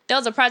for. That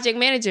was a project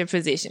manager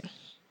position.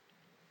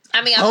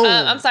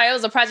 I'm sorry, it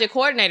was a project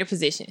coordinator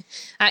position.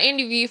 I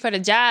interviewed for the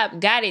job,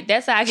 got it.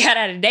 That's how I got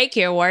out of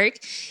daycare work.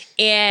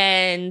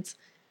 And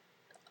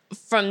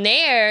from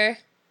there,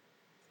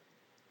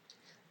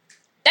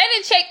 they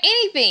didn't check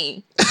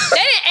anything. They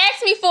didn't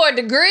ask me for a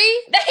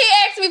degree. They didn't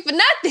ask me for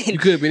nothing. You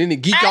could have been any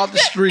geek off the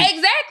street.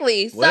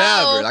 Exactly.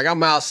 Whatever. So, like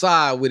I'm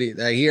outside with it.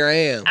 Like here I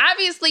am.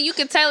 Obviously, you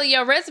can tailor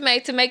your resume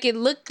to make it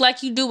look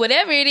like you do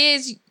whatever it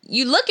is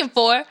you looking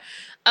for.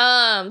 So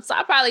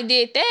I probably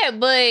did that,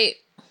 but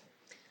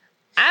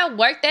I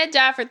worked that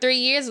job for 3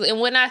 years,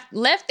 and when I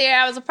left there,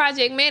 I was a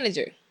project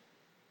manager.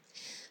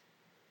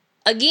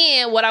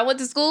 Again, what I went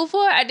to school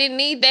for, I didn't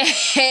need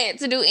that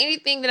to do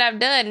anything that I've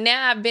done.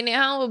 Now I've been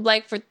at home with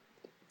Blake for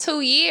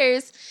 2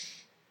 years,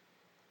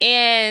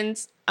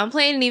 and I'm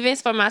planning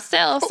events for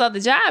myself, so the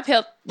job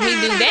helped me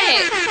do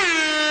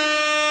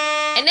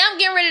that. And now I'm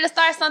getting ready to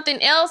start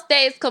something else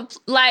that is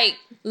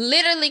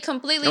literally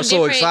completely different. I'm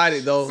so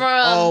excited, though.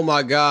 Oh,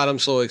 my God, I'm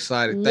so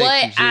excited.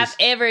 Thank you, I've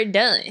ever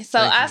done. So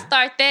I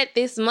start that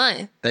this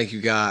month. Thank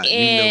you, God.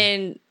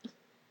 And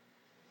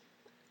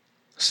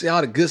see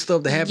all the good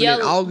stuff that happened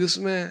in August,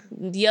 man.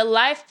 Your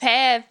life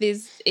path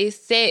is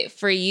set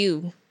for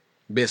you.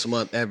 Best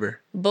month ever.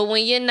 But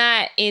when you're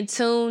not in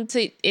tune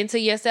into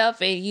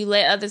yourself and you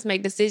let others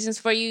make decisions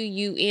for you,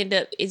 you end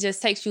up, it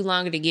just takes you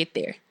longer to get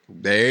there.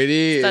 There it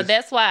is. So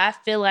that's why I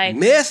feel like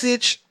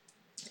message.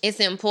 It's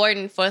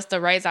important for us to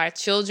raise our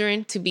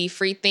children to be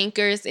free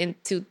thinkers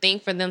and to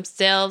think for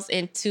themselves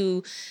and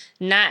to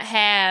not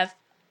have,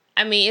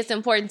 it's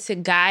important to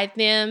guide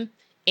them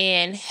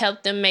and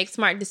help them make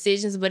smart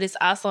decisions, but it's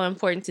also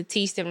important to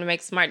teach them to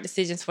make smart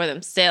decisions for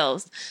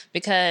themselves,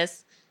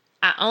 because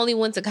I only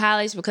went to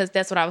college because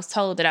that's what I was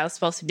told that I was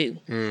supposed to do.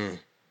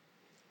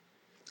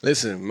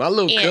 Listen, my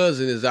little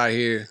cousin is out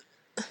here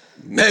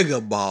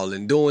mega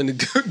balling, doing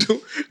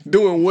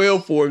well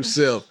for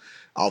himself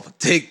off of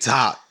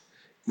TikTok.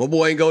 My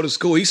boy ain't go to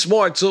school. He's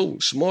smart too,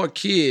 smart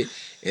kid,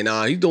 and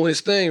he's doing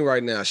his thing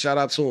right now. Shout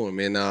out to him,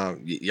 and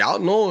y'all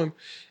know him,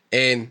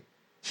 and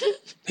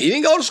he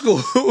didn't go to school.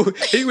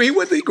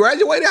 he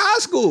graduated high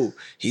school.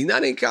 He's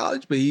not in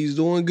college, but he's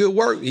doing good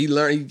work. He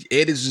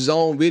edits his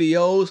own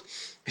videos,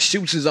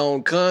 shoots his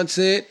own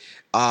content.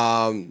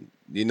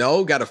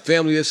 Got a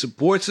family that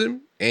supports him,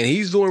 and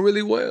he's doing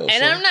really well.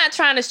 And I'm not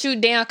trying to shoot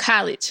down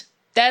college.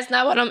 That's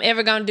not what I'm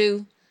ever gonna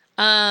do.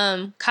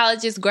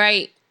 College is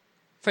great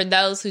for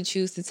those who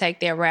choose to take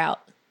their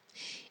route,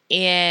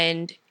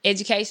 and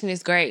education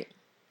is great.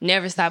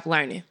 Never stop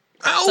learning.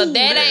 So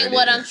that ain't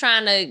what I'm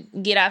trying to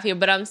get out here.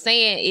 But I'm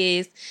saying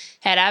is,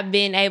 had I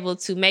been able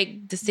to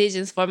make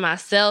decisions for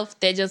myself,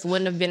 that just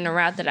wouldn't have been the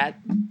route that I...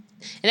 And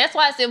that's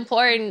why it's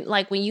important,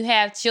 like when you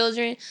have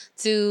children,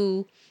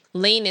 to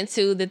lean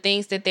into the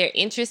things that they're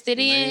interested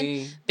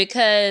in,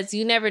 because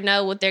you never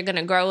know what they're going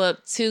to grow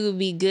up to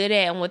be good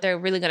at and what they're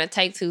really going to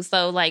take to.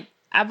 So like,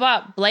 I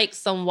bought Blake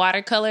some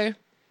watercolor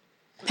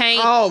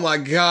paint. Oh my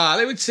God.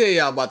 Let me tell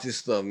y'all about this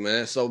stuff,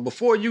 man. So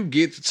before you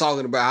get to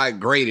talking about how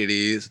great it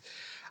is,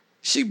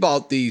 she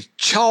bought these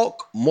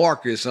chalk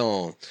markers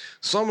on.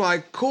 So I'm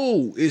like,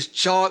 cool, it's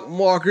chalk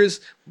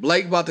markers.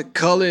 Blake about to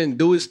color and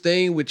do his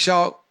thing with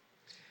chalk.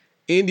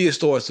 India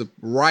starts to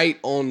write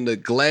on the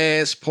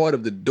glass part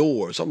of the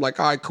door. So I'm like,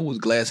 all right, cool, it's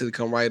glass, it'll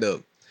come right up.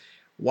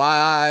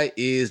 Why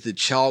is the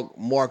chalk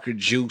marker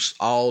juice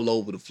all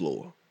over the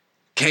floor?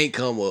 Can't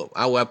come up.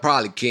 I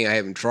probably can't. I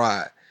haven't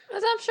tried.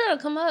 I'm sure it'll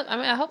come up.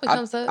 I hope it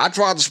comes up. I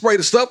tried to spray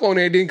the stuff on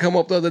there. It didn't come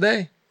up the other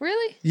day.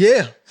 Really?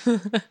 Yeah.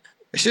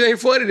 That shit ain't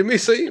funny to me,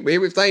 see?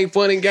 Everything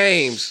fun in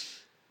games.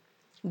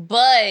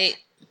 But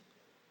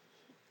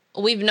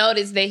we've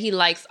noticed that he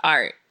likes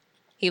art.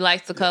 He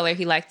likes to color.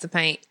 He likes to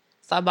paint.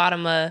 So I bought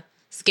him a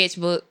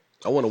sketchbook.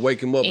 I want to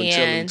wake him up and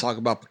tell him to talk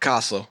about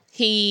Picasso.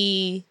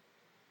 He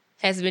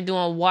has been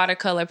doing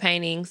watercolor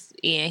paintings,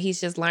 and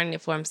he's just learning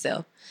it for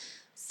himself.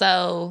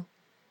 So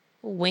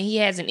when he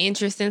has an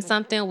interest in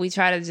something, we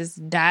try to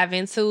just dive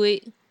into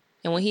it.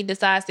 And when he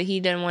decides that he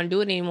doesn't want to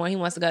do it anymore, he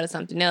wants to go to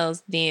something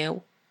else,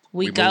 then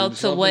we go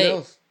to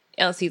what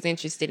else he's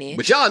interested in.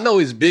 But y'all know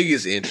his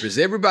biggest interest.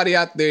 Everybody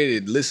out there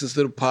that listens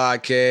to the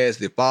podcast,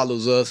 that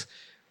follows us,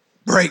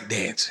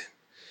 breakdancing.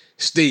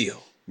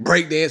 Still,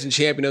 breakdancing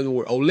champion of the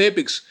world.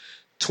 Olympics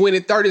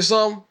 2030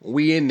 something,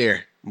 we in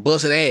there.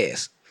 Busting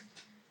ass.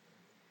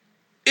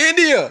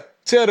 India,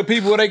 tell the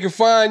people where they can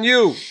find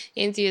you.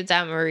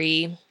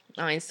 India.Marie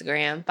on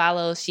Instagram.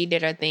 Follow She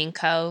Did Her Thing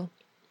Co.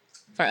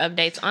 for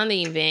updates on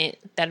the event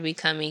that'll be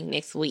coming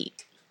next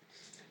week.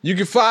 You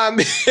can find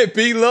me at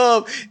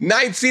B-Love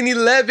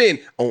 1911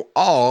 on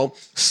all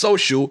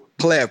social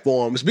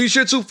platforms. Be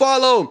sure to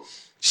follow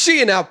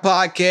She and Our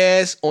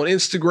Podcast on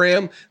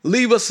Instagram.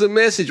 Leave us a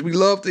message. We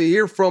love to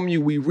hear from you.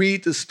 We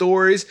read the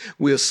stories.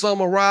 We'll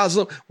summarize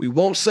them. We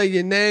won't say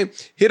your name.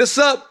 Hit us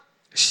up.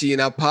 She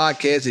and Our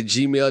Podcast at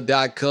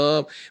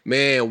gmail.com.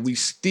 Man, we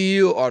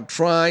still are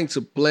trying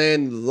to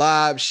plan the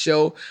live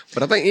show,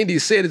 but I think India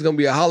said it's going to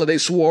be a holiday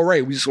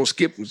soiree. We just going to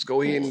skip and just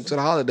go ahead into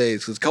the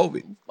holidays because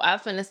COVID. I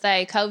was going to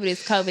say COVID is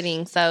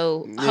COVIDing,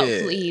 so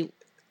hopefully,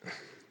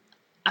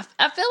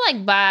 I feel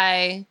like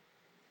by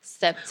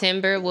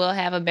September, we'll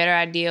have a better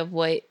idea of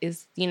what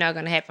is, going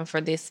to happen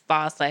for this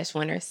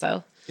fall/winter.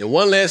 So, and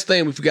one last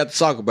thing we forgot to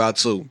talk about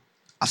too.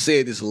 I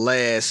said this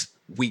last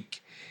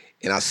week,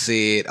 and I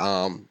said,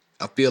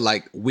 I feel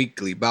like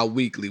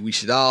bi-weekly, we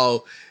should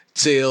all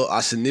tell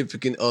our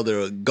significant other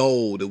a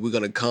goal that we're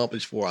going to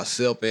accomplish for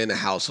ourselves and the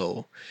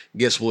household.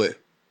 Guess what?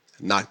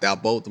 Knocked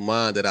out both of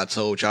mine that I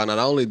told y'all. Not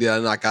only did I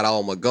knock out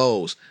all my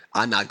goals,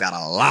 I knocked out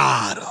a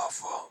lot of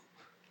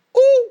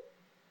them. Ooh.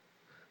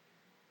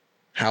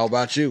 How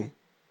about you?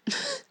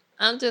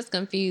 I'm just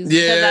confused.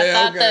 Yeah, because I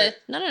thought okay.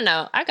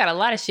 No. I got a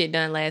lot of shit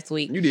done last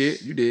week. You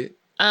did.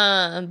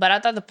 But I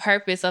thought the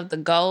purpose of the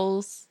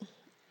goals,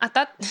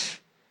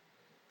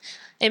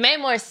 it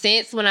made more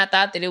sense when I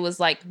thought that it was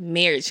like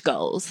marriage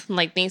goals,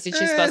 like things that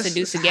you're supposed to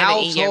do together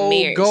in your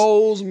marriage.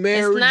 Goals,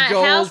 marriage it's not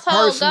goals,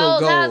 household personal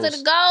goals. How's it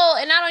a goal?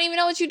 And I don't even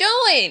know what you're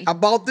doing. I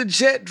bought the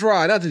jet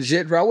dry. Not the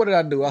jet dry. What did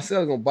I do? I said I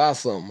was going to buy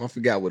something. I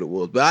forgot what it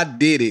was. But I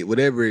did it,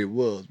 whatever it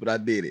was. But I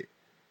did it.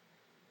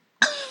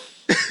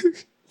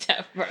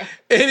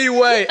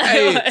 Anyway,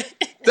 hey,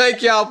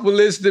 thank y'all for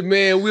listening,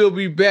 man. We'll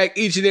be back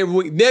each and every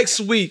week. Next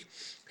week,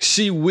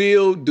 she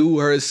will do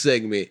her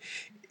segment.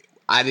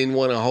 I didn't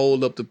want to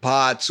hold up the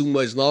pod too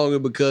much longer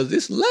because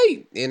it's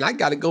late and I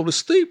got to go to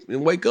sleep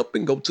and wake up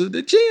and go to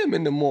the gym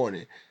in the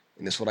morning.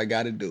 And that's what I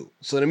got to do.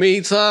 So in the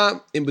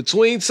meantime, in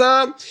between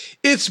time,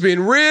 it's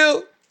been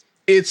real.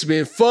 It's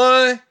been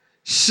fun.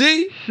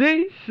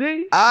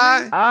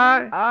 I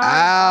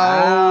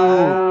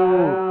out.